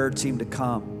want our prayer team to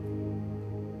come.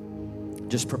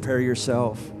 Just prepare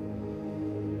yourself.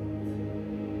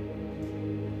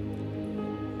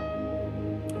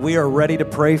 We are ready to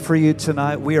pray for you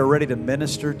tonight. We are ready to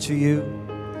minister to you.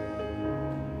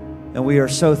 And we are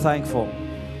so thankful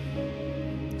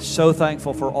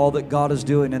for all that God is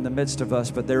doing in the midst of us.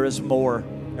 But there is more.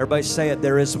 Everybody say it,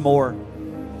 there is more.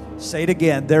 Say it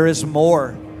again, there is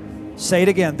more. Say it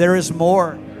again, there is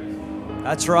more.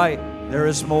 That's right, there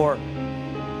is more.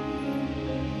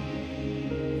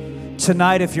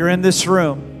 Tonight, if you're in this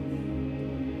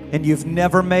room and you've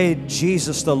never made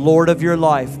Jesus the Lord of your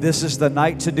life, this is the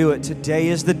night to do it. Today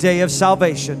is the day of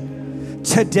salvation.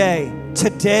 Today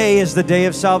is the day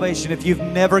of salvation. If you've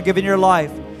never given your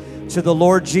life to the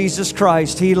Lord Jesus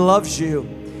Christ, He loves you.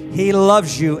 He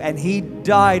loves you, and He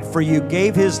died for you,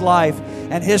 gave His life,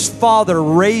 and His Father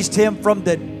raised Him from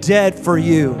the dead for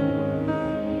you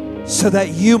so that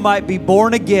you might be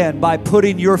born again by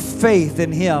putting your faith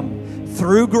in Him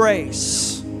through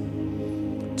grace.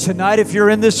 Tonight, if you're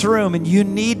in this room and you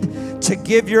need to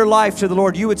give your life to the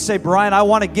Lord, you would say, Brian, I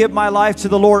want to give my life to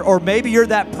the Lord. Or maybe you're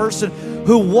that person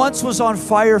who once was on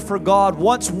fire for God,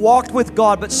 once walked with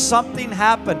God, but something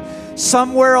happened.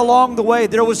 Somewhere along the way,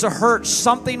 there was a hurt.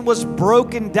 Something was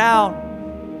broken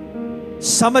down.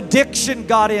 Some addiction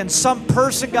got in. Some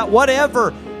person got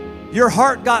whatever. Your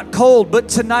heart got cold. But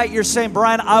tonight you're saying,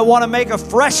 Brian, I want to make a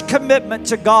fresh commitment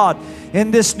to God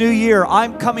in this new year.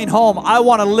 I'm coming home. I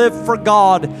want to live for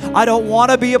God. I don't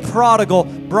want to be a prodigal.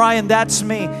 Brian, that's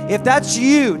me. If that's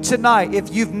you tonight,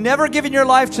 if you've never given your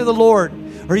life to the Lord,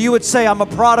 or you would say, I'm a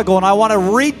prodigal and I want to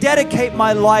rededicate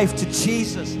my life to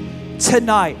Jesus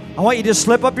tonight, I want you to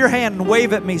slip up your hand and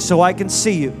wave at me so I can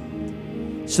see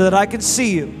you. So that I can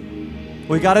see you.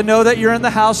 We got to know that you're in the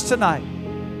house tonight.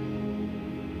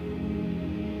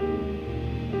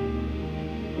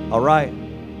 All right.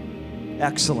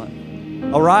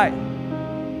 Excellent. All right.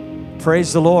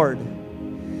 Praise the Lord.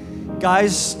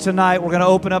 Guys, tonight we're going to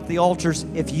open up the altars.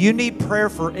 If you need prayer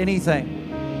for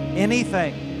anything,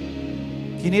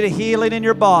 if you need a healing in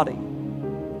your body,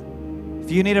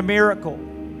 if you need a miracle,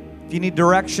 if you need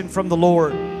direction from the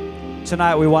Lord,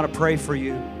 tonight we want to pray for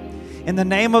you. In the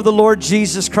name of the Lord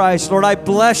Jesus Christ, Lord, I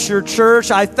bless your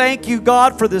church. I thank you,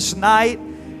 God, for this night.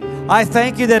 I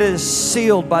thank you that it is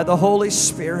sealed by the Holy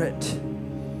Spirit.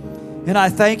 And I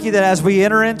thank you that as we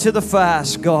enter into the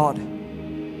fast, God,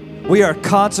 we are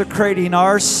consecrating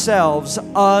ourselves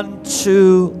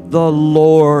unto the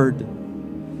Lord.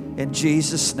 In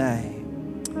Jesus'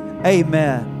 name,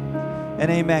 amen and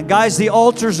amen. Guys, the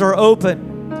altars are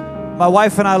open. My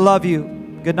wife and I love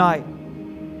you. Good night.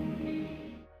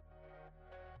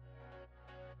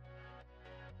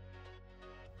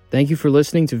 Thank you for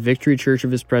listening to Victory Church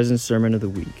of His Presence Sermon of the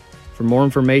Week. For more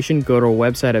information, go to our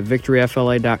website at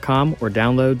victoryfla.com or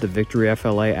download the Victory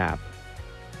FLA app.